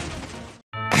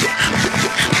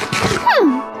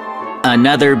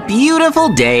 Another beautiful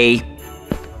day.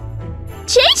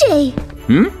 JJ!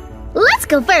 Let's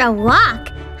go for a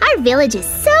walk. Our village is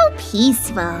so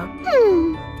peaceful.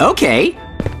 Okay.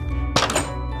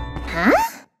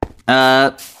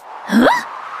 Huh?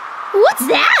 What's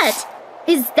that?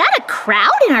 Is that a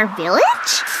crowd in our village?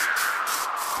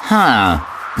 Huh.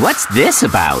 What's this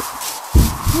about?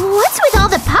 What's with all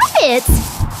the puppets?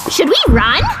 Should we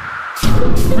run?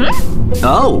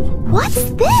 Oh. What's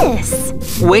this?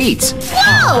 Wait.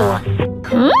 Whoa! I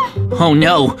Oh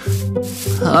no. want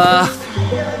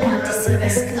to see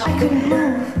this. I couldn't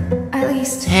move. I lay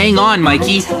Hang on,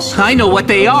 Mikey. I know what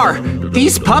they are.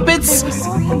 These puppets...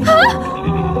 Huh?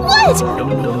 What?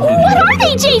 What are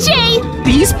they, JJ?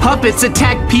 These puppets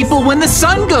attack people when the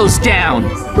sun goes down.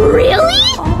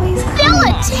 Really? They'll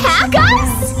attack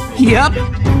us? Yep.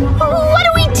 What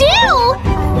do we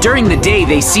do? During the day,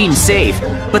 they seem safe,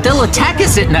 but they'll attack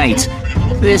us at night.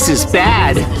 This is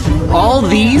bad. All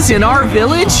these in our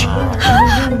village?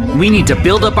 We need to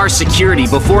build up our security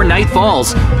before night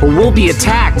falls, or we'll be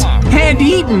attacked and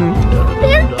eaten.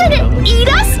 They're gonna eat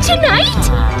us tonight?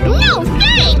 No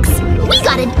thanks! We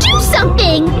gotta do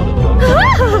something!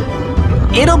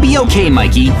 It'll be okay,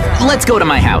 Mikey. Let's go to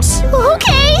my house.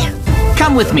 Okay!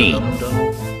 Come with me.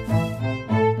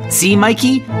 See,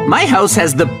 Mikey? My house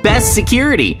has the best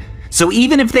security. So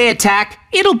even if they attack,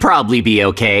 it'll probably be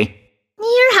okay.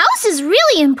 Your house is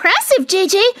really impressive,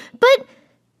 JJ, but...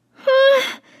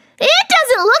 it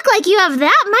doesn't look like you have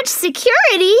that much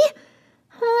security.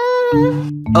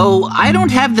 Oh, I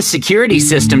don't have the security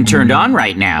system turned on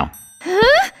right now.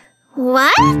 Huh?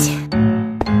 What?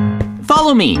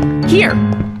 Follow me. Here.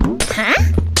 Huh?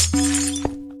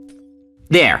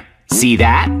 There. See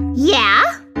that?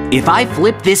 Yeah? If I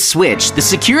flip this switch, the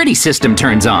security system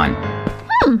turns on.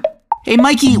 Hey,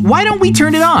 Mikey, why don't we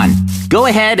turn it on? Go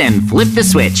ahead and flip the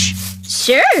switch.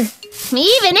 Sure.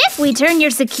 Even if we turn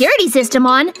your security system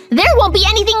on, there won't be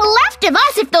anything left of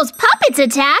us if those puppets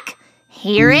attack.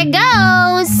 Here it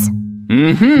goes.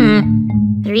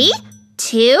 3,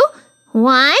 2,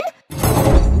 1.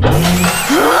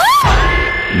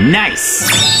 Nice!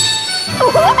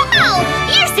 Wow!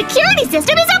 Your security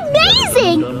system is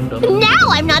amazing! Now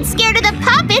I'm not scared of the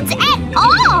puppets at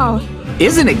all!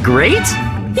 Isn't it great?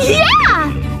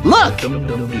 Yeah! Look!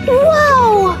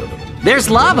 Whoa! There's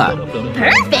lava.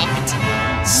 Perfect!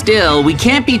 Still, we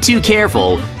can't be too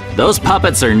careful. Those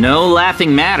puppets are no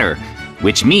laughing matter.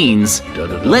 Which means,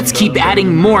 let's keep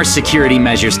adding more security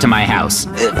measures to my house.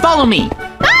 Follow me.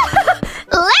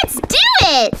 Let's do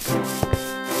it!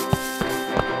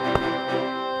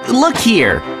 Look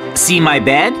here. See my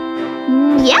bed?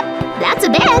 Yep, that's a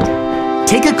bed.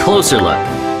 Take a closer look.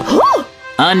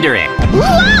 Under it.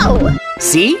 Whoa!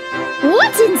 See?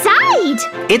 What's inside?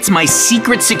 It's my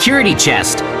secret security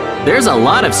chest. There's a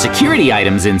lot of security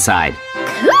items inside.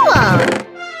 Cool!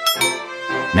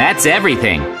 That's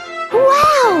everything.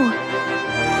 Wow!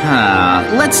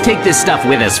 Let's take this stuff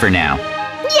with us for now.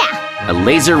 Yeah. A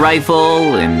laser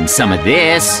rifle and some of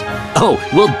this. Oh,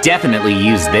 we'll definitely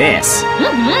use this.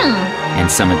 And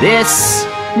some of this.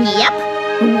 Yep.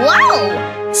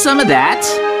 Whoa! Some of that.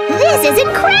 This is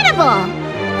incredible!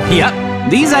 Yep,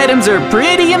 these items are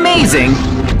pretty amazing.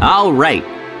 All right,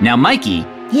 now Mikey.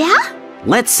 Yeah?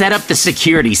 Let's set up the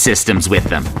security systems with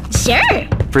them. Sure.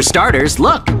 For starters,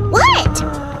 look. What?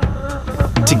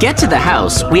 To get to the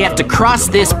house, we have to cross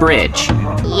this bridge.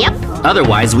 Yep.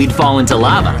 Otherwise, we'd fall into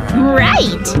lava.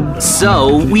 Right.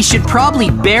 So, we should probably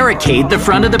barricade the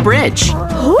front of the bridge.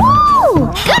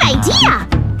 Ooh, good idea.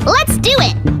 Let's do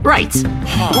it. Right.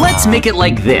 Let's make it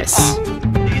like this.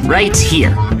 Right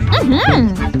here.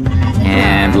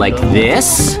 And like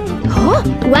this.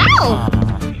 Wow.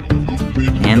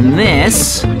 And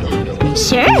this.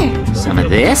 Sure. Some of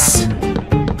this.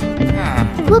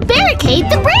 We'll barricade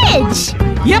the bridge.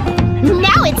 Yep.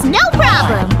 Now it's no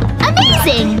problem.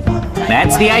 Amazing.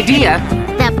 That's the idea.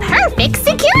 The perfect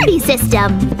security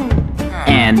system.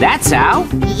 And that's how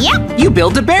Yep. you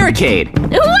build a barricade.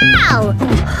 Wow.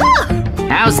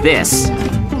 How's this?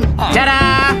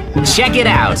 Ta-da! Check it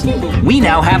out. We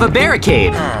now have a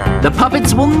barricade. The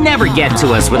puppets will never get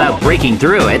to us without breaking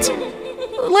through it.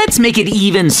 Let's make it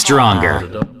even stronger.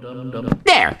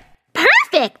 There.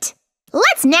 Perfect.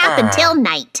 Let's nap until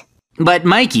night. But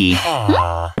Mikey,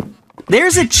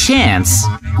 there's a chance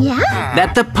Yeah?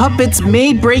 that the puppets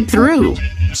may break through.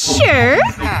 Sure.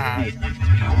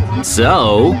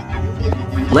 So,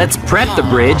 let's prep the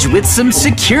bridge with some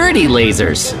security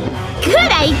lasers.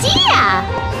 Good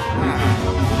idea.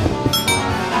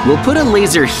 We'll put a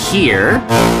laser here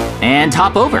and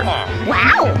hop over.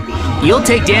 Wow. You'll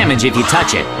take damage if you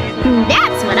touch it.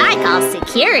 That's what I call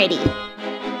security.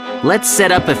 Let's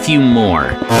set up a few more.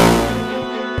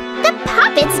 The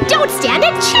puppets don't stand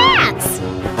a chance.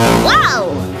 Whoa.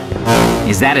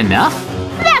 Is that enough?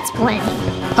 That's plenty.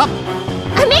 Up.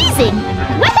 Amazing.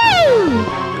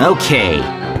 Woohoo! Okay.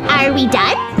 Are we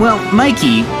done? Well,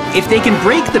 Mikey, if they can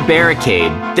break the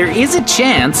barricade, there is a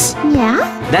chance Yeah?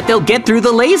 that they'll get through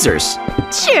the lasers.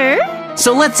 Sure.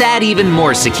 So let's add even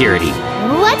more security.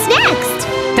 What's next?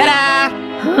 Ta-da!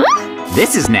 Huh?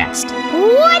 This is next.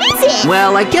 What is it?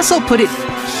 Well, I guess I'll put it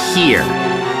here.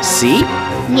 See?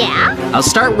 Yeah? I'll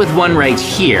start with one right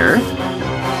here.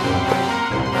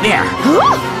 There.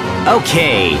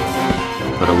 Okay.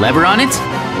 Put a lever on it.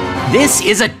 This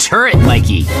is a turret,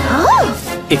 Mikey.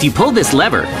 Oh, If you pull this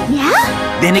lever,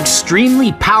 yeah? then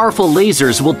extremely powerful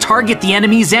lasers will target the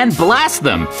enemies and blast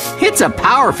them. It's a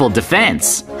powerful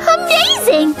defense.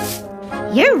 Amazing!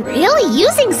 You're really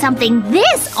using something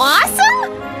this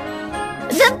awesome?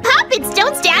 The puppets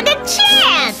don't stand a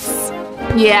chance!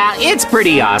 Yeah, it's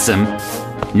pretty awesome.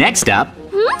 Next up,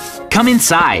 come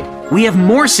inside. We have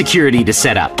more security to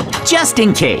set up, just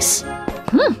in case.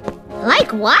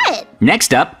 Like what?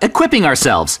 Next up, equipping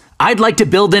ourselves. I'd like to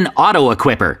build an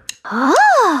auto-equipper.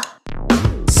 Oh,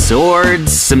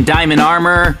 Swords, some diamond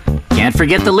armor, can't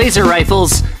forget the laser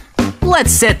rifles.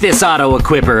 Let's set this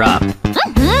auto-equipper up.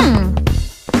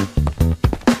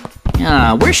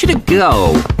 Where should it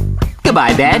go?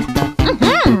 Goodbye, bed.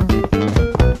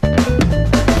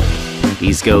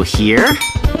 These go here,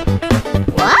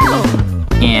 wow!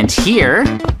 and here,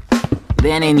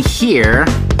 then in here,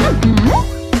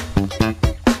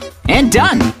 and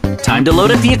done. Time to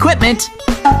load up the equipment.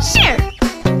 Sure!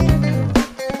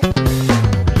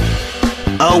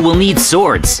 Oh, we'll need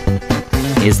swords.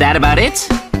 Is that about it?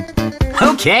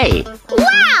 Okay.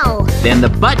 Wow! Then the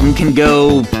button can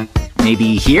go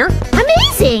maybe here?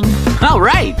 Amazing! All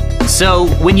right. So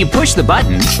when you push the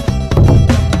button,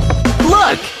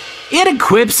 look, it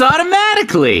equips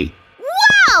automatically.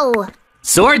 Wow!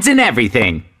 Swords and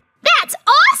everything. That's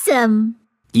awesome!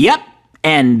 Yep.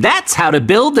 And that's how to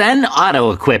build an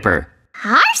auto-equipper.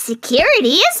 Our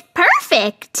security is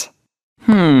perfect!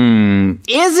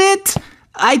 Is it?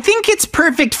 I think it's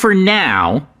perfect for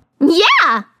now.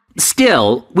 Yeah!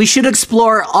 Still, we should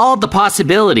explore all the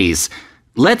possibilities.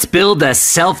 Let's build a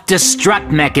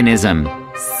self-destruct mechanism.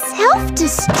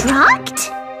 Self-destruct?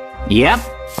 Yep.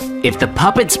 If the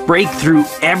puppets break through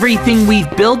everything we've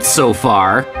built so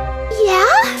far, Yeah?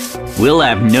 we'll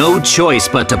have no choice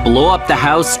but to blow up the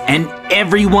house and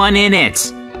everyone in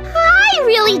it. I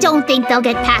really don't think they'll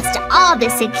get past all the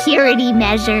security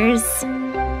measures.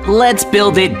 Let's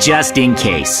build it just in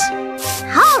case.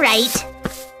 All right.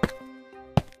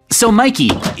 So, Mikey,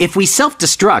 if we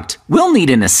self-destruct, we'll need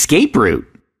an escape route.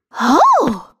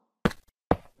 Oh!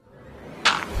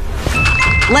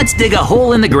 Let's dig a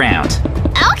hole in the ground.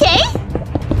 Okay.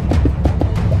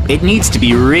 It needs to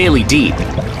be really deep.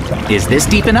 Is this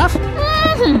deep enough?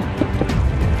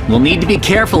 We'll need to be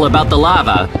careful about the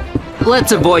lava.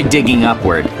 Let's avoid digging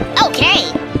upward.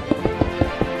 Okay.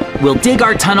 We'll dig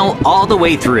our tunnel all the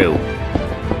way through.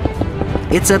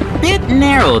 It's a bit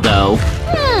narrow, though.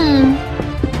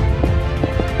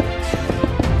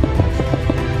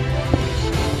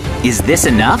 Is this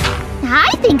enough? I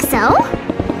think so.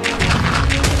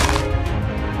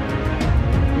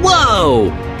 Whoa!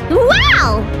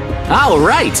 Wow! All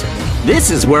right.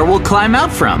 This is where we'll climb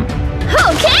out from.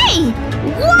 Okay!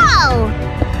 Whoa!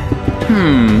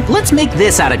 Let's make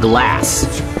this out of glass.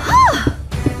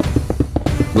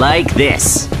 Like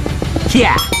this.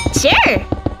 Yeah. Sure.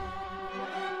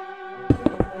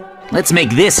 Let's make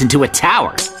this into a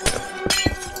tower.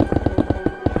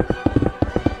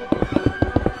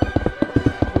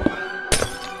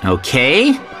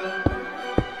 Okay.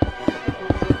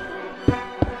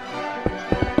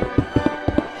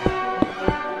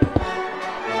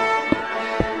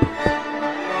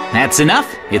 That's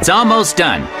enough. It's almost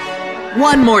done.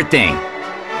 One more thing.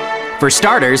 For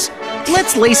starters,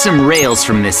 let's lay some rails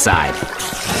from this side.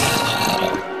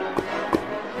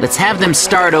 Let's have them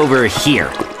start over here.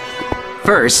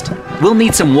 First, we'll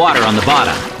need some water on the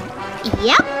bottom.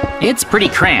 Yep. It's pretty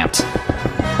cramped.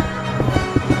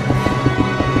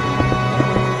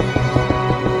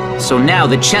 So now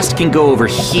the chest can go over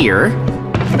here.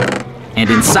 And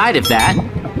inside of that,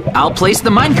 I'll place the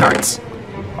minecarts.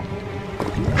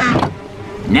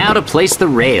 Now to place the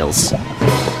rails.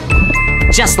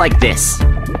 Just like this.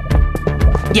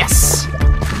 Yes!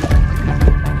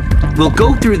 We'll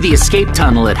go through the escape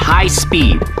tunnel at high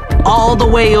speed, all the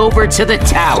way over to the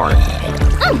tower.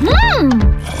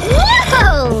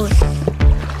 Whoa!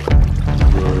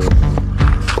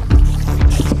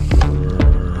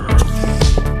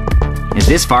 Is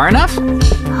this far enough?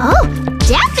 Oh,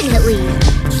 definitely.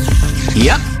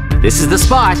 Yep, this is the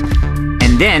spot.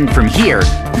 And then from here,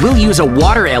 we'll use a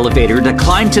water elevator to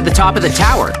climb to the top of the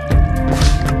tower.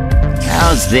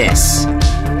 How's this?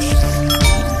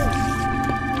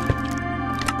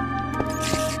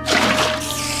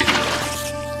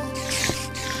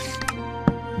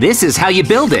 This is how you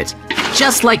build it,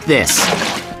 just like this.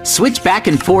 Switch back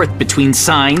and forth between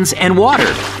signs and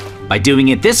water. By doing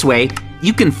it this way,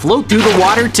 you can float through the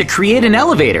water to create an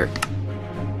elevator.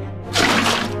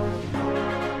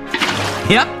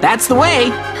 Yep, that's the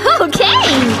way. Okay.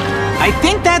 I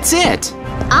think that's it.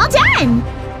 All done.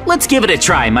 Let's give it a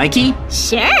try, Mikey.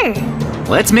 Sure.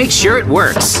 Let's make sure it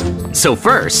works. So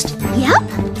first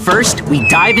we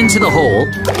dive into the hole.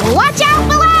 Watch out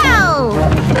below.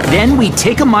 Then we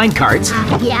take a minecart.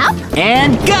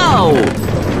 And go!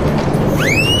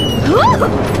 Ooh.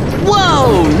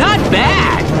 Whoa, not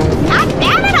bad. Not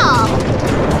bad at all.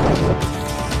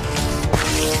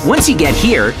 Once you get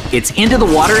here, it's into the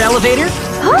water elevator.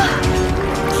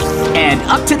 And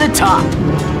up to the top.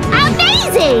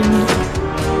 Amazing!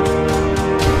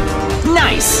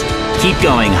 Nice! Keep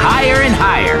going higher and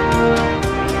higher.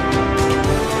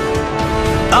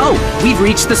 Oh, we've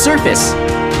reached the surface.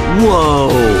 Whoa!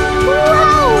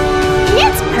 Whoa!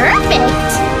 It's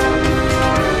perfect!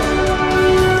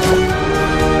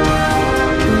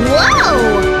 Whoa!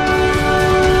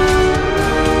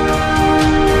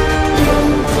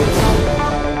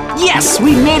 Yes,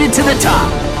 we made it to the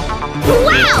top.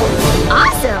 Wow!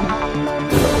 Awesome!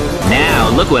 Now,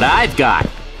 look what I've got.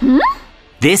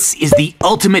 This is the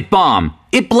ultimate bomb.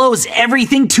 It blows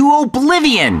everything to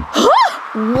oblivion.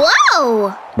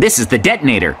 Whoa! This is the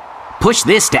detonator. Push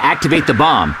this to activate the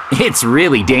bomb. It's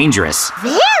really dangerous.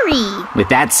 Very! With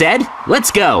that said,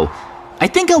 let's go. I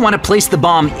think I want to place the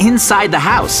bomb inside the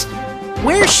house.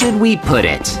 Where should we put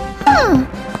it?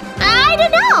 I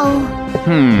don't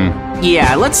know.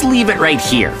 Yeah, let's leave it right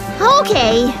here.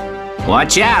 Okay.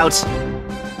 Watch out.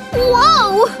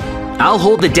 Whoa! I'll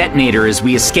hold the detonator as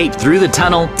we escape through the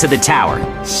tunnel to the tower.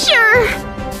 Sure.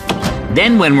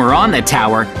 Then when we're on the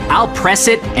tower, I'll press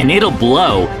it and it'll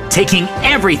blow, taking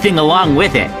everything along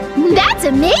with it. That's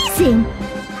amazing.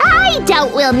 I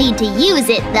doubt we'll need to use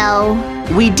it, though.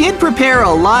 We did prepare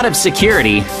a lot of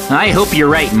security. I hope you're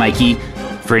right, Mikey.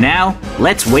 For now,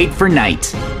 let's wait for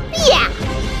night. Yeah.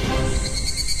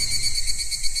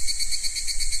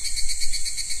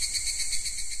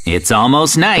 It's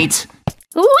almost night.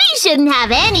 We shouldn't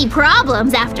have any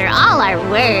problems after all our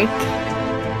work.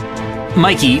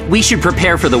 Mikey, we should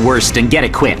prepare for the worst and get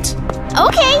equipped.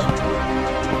 Okay.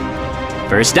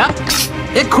 First up,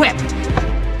 equip.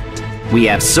 We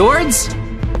have swords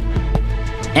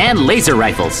and laser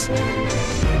rifles.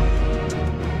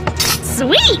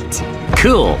 Sweet!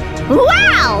 Cool.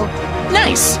 Wow!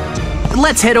 Nice.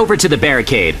 Let's head over to the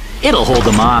barricade. It'll hold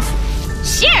them off.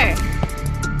 Sure.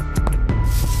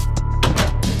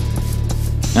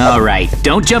 All right,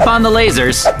 don't jump on the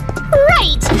lasers.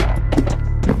 Right.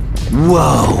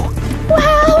 Whoa.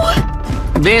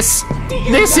 Wow. This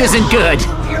isn't good.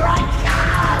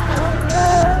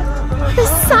 The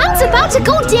sun's about to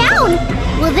go down.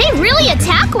 Will they really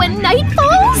attack when night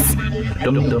falls?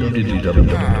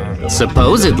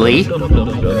 Supposedly.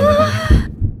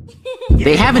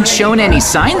 They haven't shown any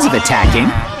signs of attacking.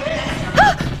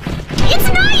 It's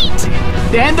night!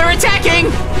 And they're attacking!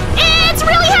 It's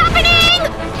really happening!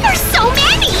 There's so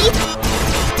many!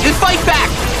 Fight back!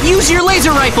 Use your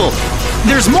laser rifle!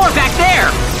 There's more back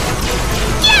there!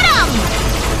 Get 'em!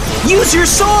 Use your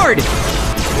sword!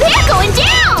 They're going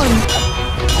down!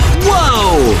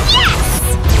 Whoa!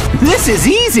 Yes! This is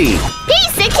easy!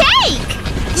 Piece of cake!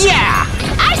 Yeah!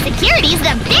 Our security's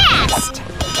the best!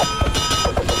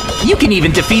 You can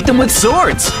even defeat them with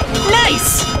swords!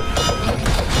 Nice!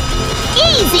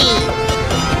 Easy!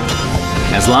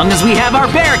 As long as we have our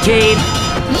barricade!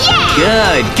 Yeah!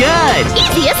 Good, good!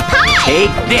 Easy as pie!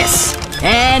 Take this!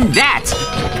 And that!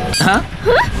 Huh?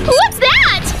 Huh? What's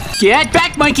that? Get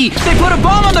back, Mikey! They put a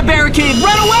bomb on the barricade!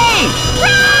 Run away!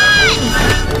 Run!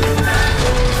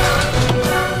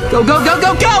 Go, go, go,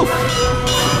 go, go!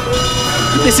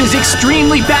 This is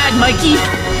extremely bad, Mikey!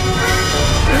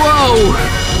 Whoa!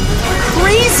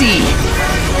 Crazy!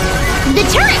 The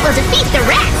turret will defeat the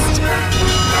rest!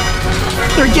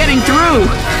 They're getting through!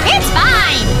 It's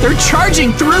fine! They're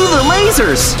charging through the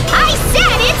lasers! I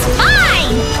said it's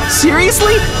fine!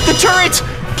 Seriously? The turret!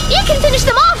 You can finish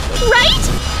them off, right?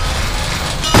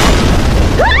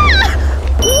 Ah!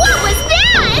 What was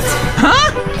that? Huh?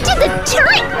 Did the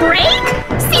turret break?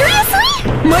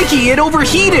 Seriously? Mikey, it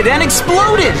overheated and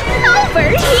exploded!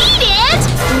 Overheated?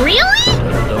 Really?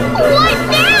 What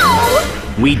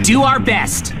now? We do our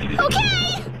best! Okay!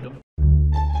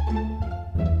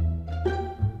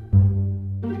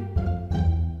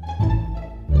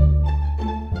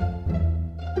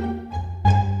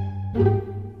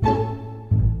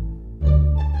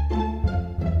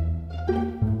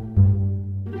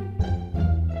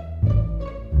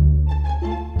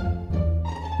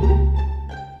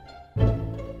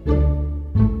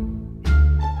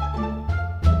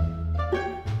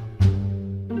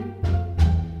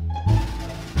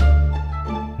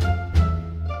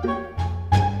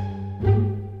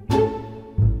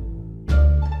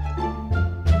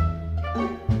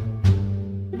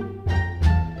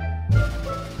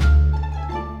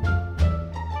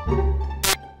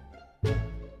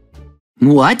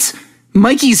 What?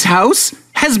 Mikey's house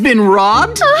has been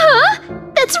robbed?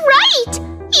 That's right!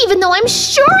 Even though I'm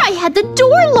sure I had the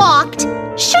door locked.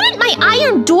 Shouldn't my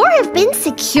iron door have been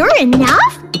secure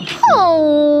enough?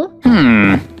 Oh.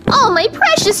 All my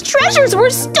precious treasures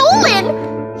were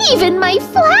stolen! Even my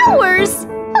flowers!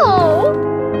 Oh.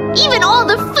 Even all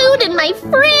the food in my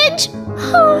fridge!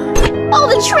 All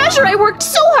the treasure I worked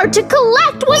so hard to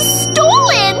collect was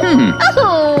stolen!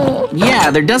 Oh.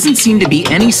 Yeah, there doesn't seem to be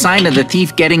any sign of the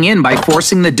thief getting in by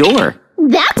forcing the door.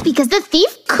 That's because the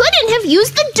thief couldn't have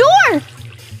used the door!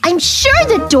 I'm sure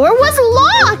the door was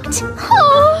locked!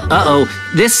 Oh.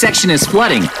 Uh-oh, this section is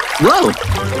flooding. Whoa!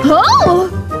 Oh!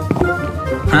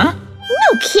 Huh?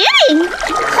 No kidding!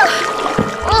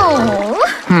 Oh.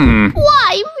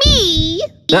 Why me?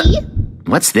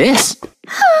 What's this?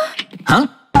 Huh?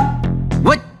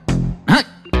 What? Huh?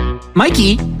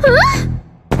 Mikey? Huh?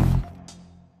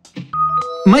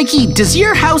 Mikey, does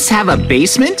your house have a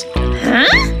basement? Huh?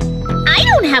 I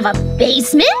don't have a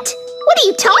basement! What are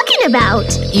you talking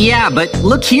about? Yeah, but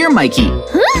look here, Mikey.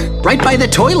 Huh? Right by the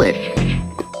toilet.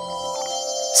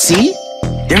 See?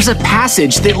 There's a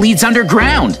passage that leads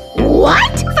underground.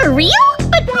 What? For real?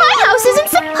 But my house isn't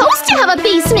supposed to have a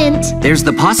basement! There's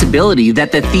the possibility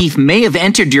that the thief may have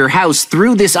entered your house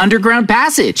through this underground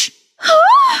passage.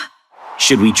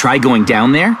 Should we try going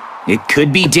down there? It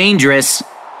could be dangerous.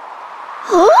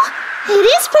 Oh, it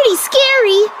is pretty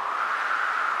scary.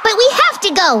 But we have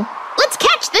to go. Let's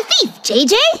catch the thief,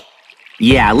 JJ.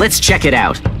 Yeah, let's check it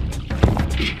out.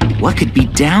 What could be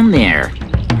down there?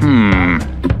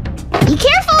 Be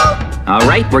careful. All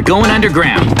right, we're going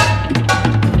underground.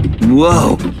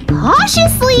 Whoa.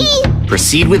 Cautiously.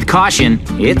 Proceed with caution.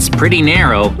 It's pretty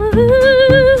narrow.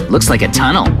 Looks like a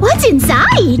tunnel. What's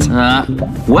inside?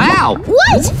 Wow.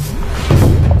 What?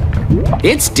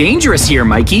 It's dangerous here,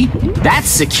 Mikey. That's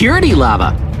security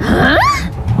lava. Huh?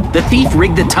 The thief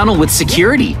rigged the tunnel with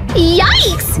security.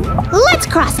 Yikes! Let's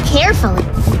cross carefully.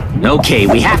 Okay,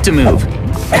 we have to move.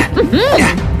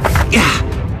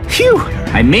 Phew,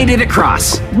 I made it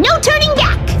across. No turning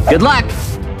back. Good luck.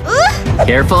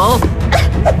 Careful.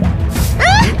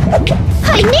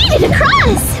 I made it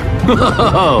across.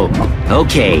 Whoa.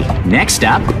 Okay, next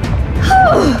up.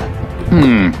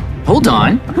 Hold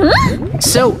on. Huh?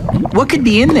 So, what could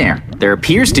be in there? There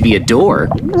appears to be a door.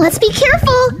 Let's be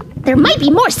careful. There might be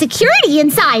more security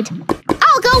inside.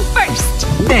 I'll go first.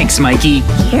 Thanks, Mikey.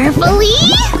 Carefully.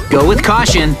 Go with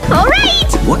caution. All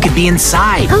right. What could be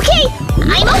inside? Okay,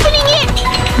 I'm opening it.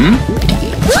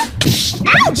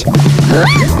 Ouch!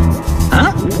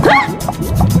 Huh?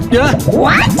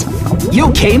 What? You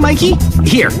okay, Mikey?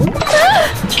 Here.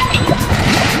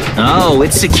 Oh,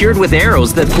 it's secured with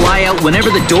arrows that fly out whenever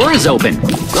the door is open.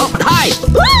 Oh, hi!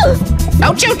 Woo!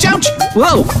 Ouch, ouch, ouch!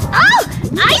 Whoa! Oh,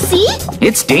 I see.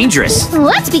 It's dangerous.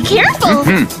 Let's be careful.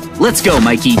 Let's go,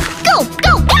 Mikey. Go,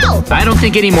 go, go! I don't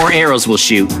think any more arrows will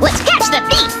shoot. Let's catch the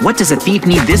thief. What does a thief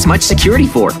need this much security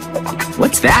for?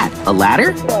 What's that? A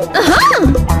ladder?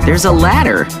 There's a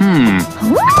ladder.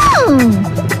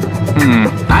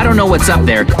 I don't know what's up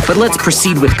there, but let's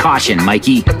proceed with caution,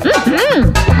 Mikey.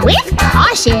 With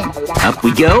caution. Up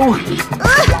we go.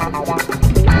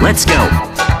 Let's go.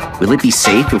 Will it be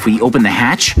safe if we open the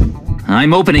hatch?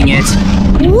 I'm opening it.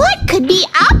 What could be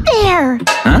up there?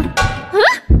 Huh?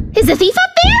 Is the thief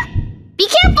up there? Be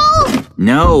careful.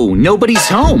 No, nobody's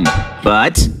home.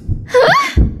 But...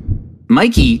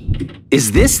 Mikey,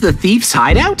 is this the thief's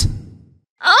hideout?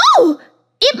 Oh,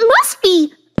 it must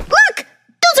be. Look,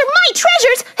 those are my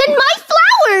treasures and my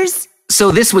flowers.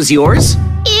 So this was yours?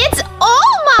 It's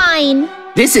all mine.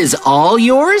 This is all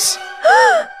yours?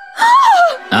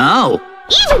 Oh.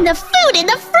 Even the food in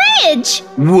the fridge.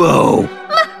 Whoa.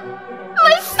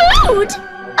 My food.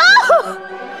 Oh.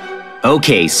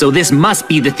 Okay, so this must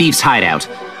be the thief's hideout.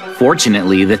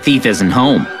 Fortunately, the thief isn't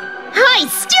home. I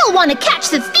still want to catch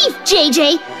the thief,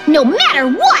 JJ, no matter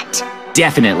what.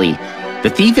 Definitely. The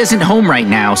thief isn't home right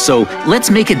now, so let's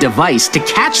make a device to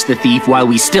catch the thief while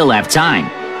we still have time.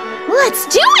 Let's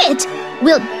do it.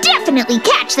 We'll definitely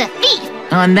catch the thief.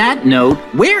 On that note,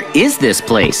 where is this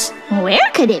place? Where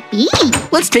could it be?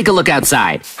 Let's take a look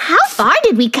outside. How far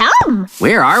did we come?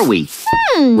 Where are we?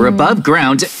 We're above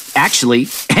ground. Actually,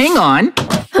 hang on.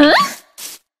 Huh?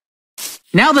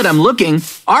 Now that I'm looking,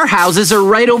 our houses are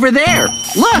right over there.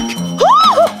 Look!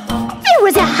 Oh, there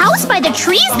was a house by the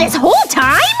trees this whole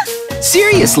time?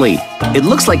 Seriously, it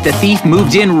looks like the thief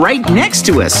moved in right next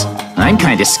to us. I'm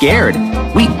kinda scared.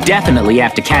 We definitely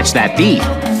have to catch that thief.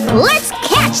 Let's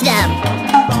catch them!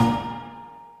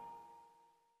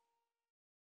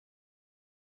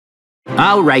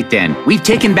 All right then, we've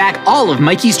taken back all of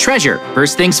Mikey's treasure.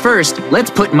 First things first, let's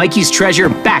put Mikey's treasure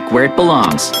back where it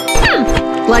belongs.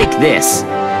 Like this.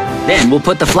 Then we'll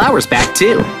put the flowers back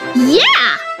too.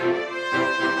 Yeah!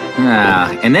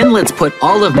 And then let's put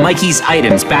all of Mikey's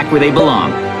items back where they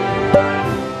belong.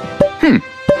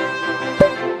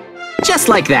 Just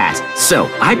like that.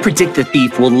 So, I predict the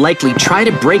thief will likely try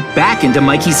to break back into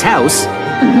Mikey's house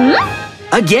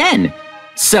again.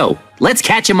 So, let's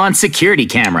catch him on security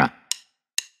camera.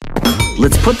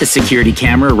 Let's put the security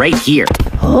camera right here.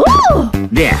 Oh!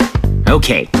 There.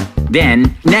 Okay.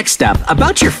 Then, next up,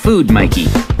 about your food, Mikey.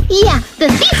 Yeah, the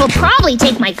thief will probably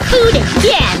take my food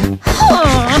again.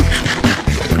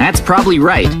 That's probably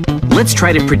right. Let's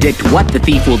try to predict what the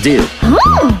thief will do.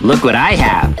 Look what I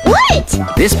have.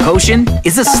 What? This potion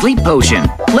is a sleep potion.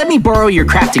 Let me borrow your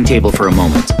crafting table for a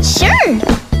moment. Sure.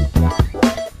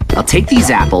 I'll take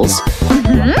these apples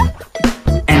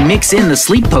and mix in the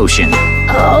sleep potion.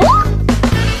 Oh?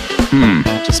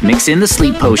 Just mix in the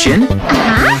sleep potion.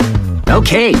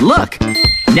 Okay, look.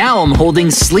 Now I'm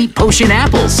holding sleep potion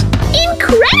apples.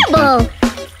 Incredible!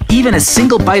 Even a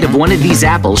single bite of one of these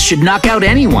apples should knock out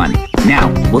anyone.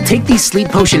 Now, we'll take these sleep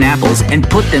potion apples and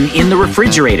put them in the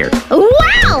refrigerator.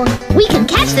 Wow! We can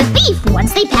catch the thief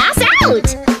once they pass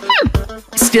out!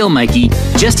 Still, Mikey,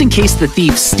 just in case the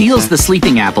thief steals the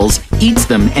sleeping apples, eats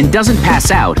them, and doesn't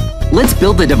pass out, let's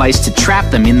build a device to trap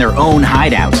them in their own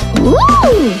hideout.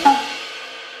 Ooh!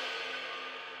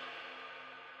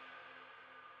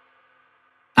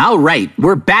 All right,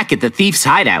 we're back at the thief's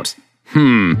hideout.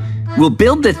 We'll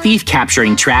build the thief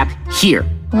capturing trap here.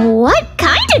 What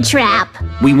kind of trap?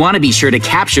 We want to be sure to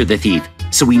capture the thief,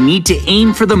 so we need to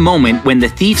aim for the moment when the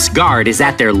thief's guard is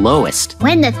at their lowest.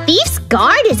 When the thief's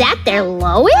guard is at their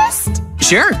lowest?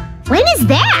 Sure. When is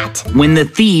that? When the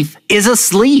thief is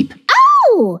asleep.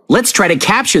 Oh! Let's try to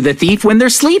capture the thief when they're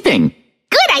sleeping.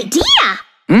 Good idea!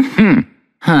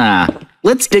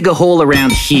 Let's dig a hole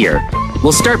around here.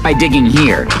 We'll start by digging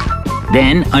here.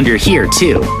 Then under here,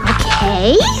 too.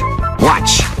 Okay.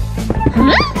 Watch.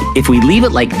 If we leave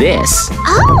it like this,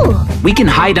 we can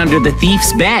hide under the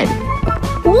thief's bed.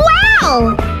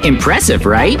 Wow! Impressive,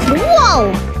 right?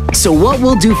 Whoa! So what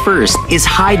we'll do first is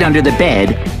hide under the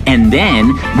bed, and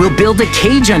then we'll build a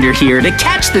cage under here to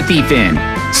catch the thief in.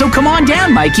 So come on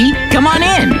down, Mikey. Come on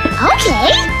in. Okay.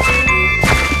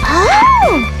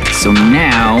 Oh! So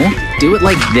now, do it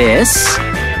like this.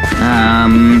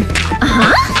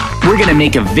 We're gonna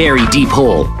make a very deep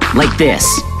hole, like this.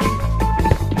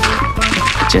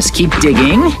 Just keep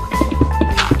digging,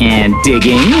 and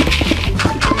digging.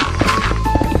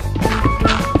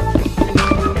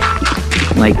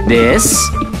 Like this.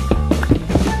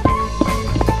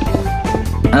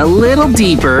 A little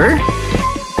deeper.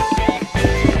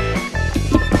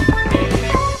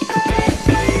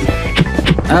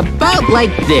 About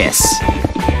like this.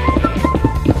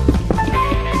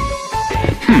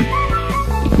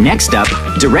 Next up,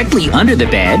 directly under the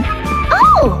bed,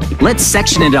 let's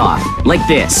section it off, like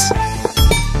this.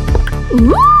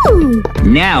 Ooh!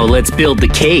 Now let's build the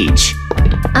cage.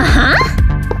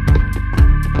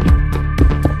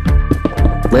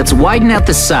 Let's widen out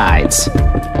the sides.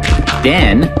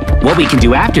 Then, what we can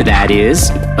do after that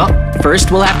is, first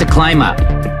we'll have to climb up.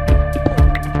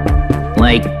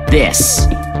 Like this.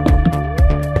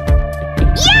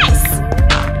 Yes!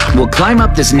 We'll climb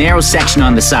up this narrow section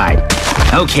on the side.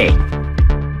 Okay.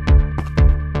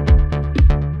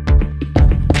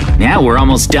 Now we're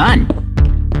almost done.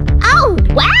 Oh,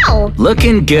 wow!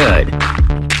 Looking good.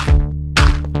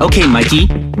 Okay, Mikey,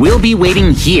 we'll be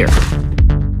waiting here.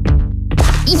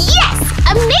 Yes!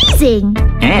 Amazing!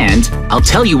 And I'll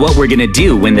tell you what we're gonna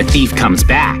do when the thief comes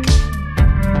back.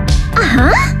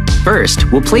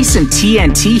 First, we'll place some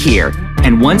TNT here,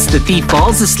 and once the thief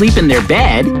falls asleep in their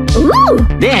bed,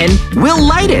 then we'll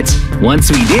light it.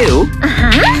 Once we do,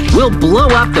 we'll blow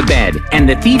up the bed, and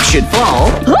the thief should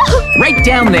fall right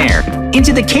down there,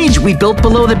 into the cage we built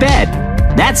below the bed.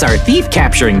 That's our thief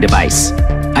capturing device.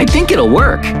 I think it'll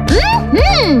work.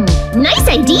 Nice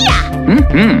idea!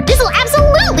 This will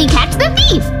absolutely catch the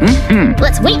thief!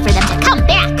 Let's wait for them to come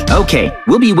back. Okay,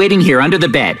 we'll be waiting here under the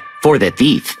bed for the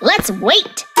thief. Let's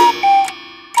wait.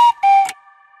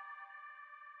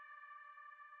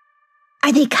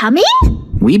 Are they coming?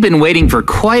 We've been waiting for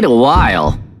quite a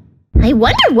while. I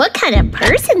wonder what kind of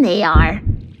person they are.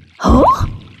 Oh,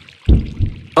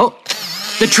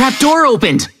 the trap door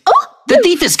opened. The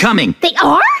thief is coming. They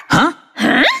are? Huh?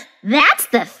 That's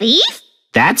the thief?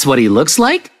 That's what he looks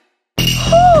like?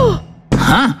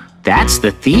 That's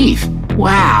the thief.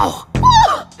 Wow.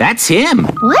 That's him.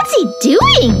 What's he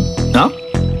doing? Oh?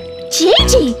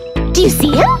 JJ, do you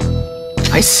see him?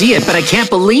 I see it, but I can't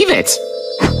believe it.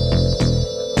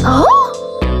 Oh?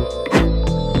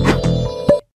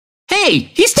 Hey,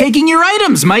 he's taking your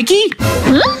items, Mikey.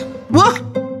 Huh? What?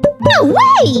 No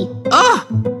way!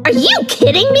 Are you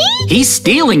kidding me? He's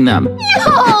stealing them.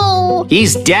 No!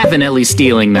 He's definitely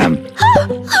stealing them.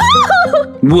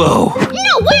 Whoa.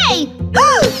 No way!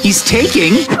 He's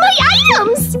taking... My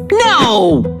items!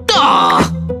 No! Huh?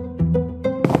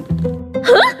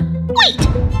 Wait!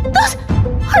 Those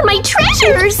are my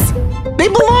treasures! They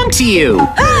belong to you!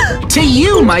 To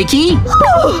you, Mikey!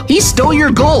 He stole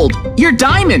your gold, your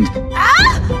diamond,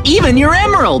 even your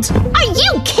emerald! Are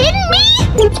you kidding me?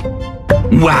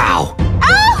 Wow!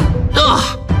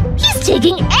 Ugh! He's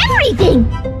taking everything!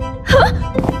 Huh?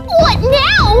 What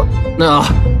now?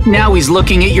 Now he's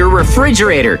looking at your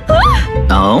refrigerator.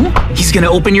 Oh, he's gonna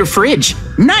open your fridge.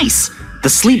 Nice! The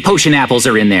sleep potion apples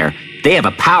are in there. They have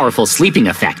a powerful sleeping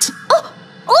effect.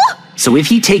 So if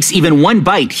he takes even one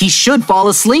bite, he should fall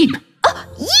asleep.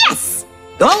 Yes!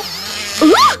 Oh!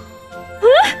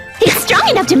 It's strong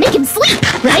enough to make him sleep,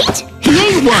 right? He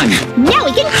ate one! Now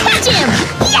we can catch him!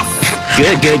 Yes!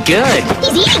 Good, good, good!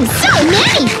 He's eating so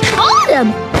many! All of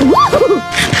them! Woo!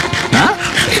 Huh?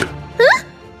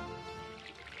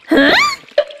 Huh?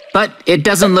 But it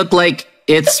doesn't look like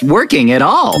it's working at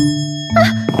all.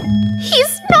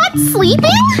 He's not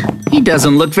sleeping? He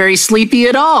doesn't look very sleepy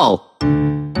at all.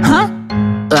 Huh?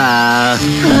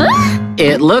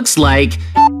 It looks like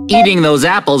eating those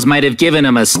apples might have given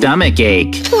him a stomach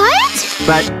ache. What?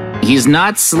 But he's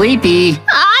not sleepy.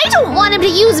 I don't want him to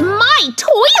use my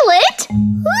toilet!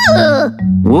 Ugh.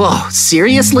 Whoa,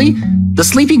 seriously? The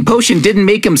sleeping potion didn't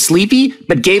make him sleepy,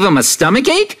 but gave him a stomach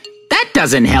ache? That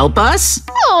doesn't help us.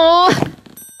 Oh.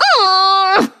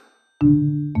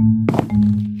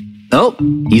 Oh,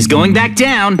 he's going back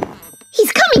down.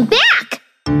 He's coming back!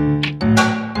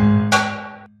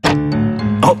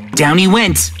 Oh, down he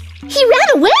went. He ran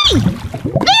away!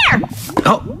 There!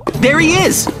 Oh, there he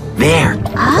is. There.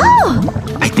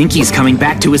 Oh! I think he's coming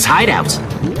back to his hideout.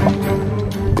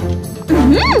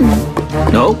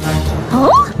 No?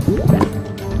 Oh?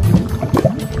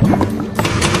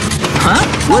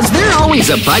 Huh? Was there always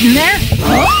a button there?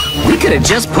 We could have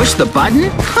just pushed the button?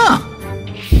 Huh.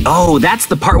 Oh, that's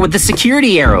the part with the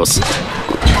security arrows.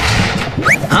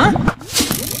 Huh?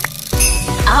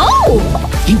 Oh!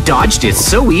 He dodged it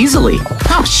so easily.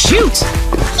 Oh, shoot!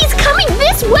 He's coming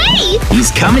this way! He's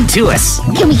coming to us.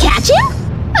 Can we catch him?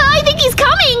 I think he's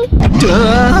coming!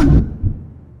 Duh!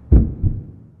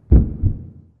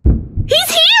 He's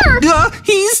here!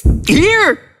 He's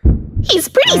here! He's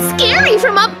pretty scary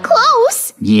from up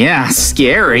close! Yeah,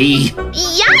 scary.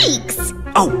 Yikes!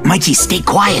 Oh, Mikey, stay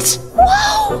quiet.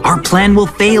 Whoa! Our plan will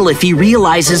fail if he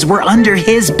realizes we're under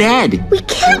his bed. We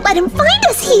can't let him find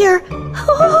us here!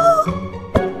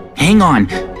 Hang on.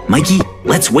 Mikey,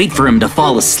 let's wait for him to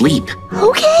fall asleep.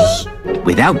 Okay.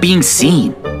 Without being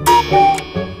seen.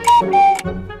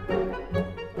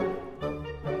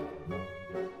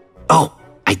 Oh,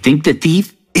 I think the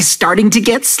thief is starting to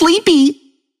get sleepy.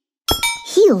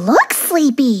 He looks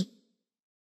sleepy.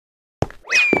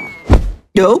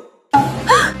 No.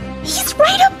 He's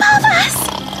right above us!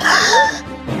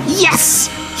 Yes!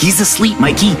 He's asleep,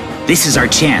 Mikey. This is our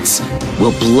chance.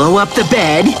 We'll blow up the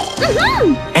bed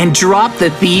and drop the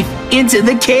thief into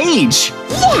the cage.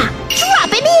 Yeah, drop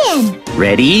him in!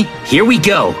 Ready? Here we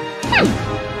go.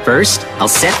 First, I'll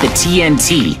set the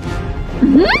TNT.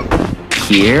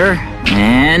 Here,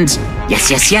 and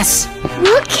yes.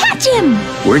 We'll catch him!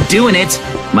 We're doing it.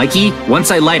 Mikey,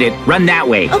 once I light it, run that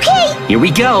way. Okay! Here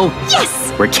we go.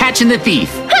 Yes! We're catching the thief.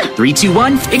 3, 2,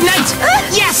 1, ignite!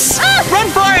 Yes! Run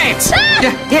for it!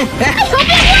 I hope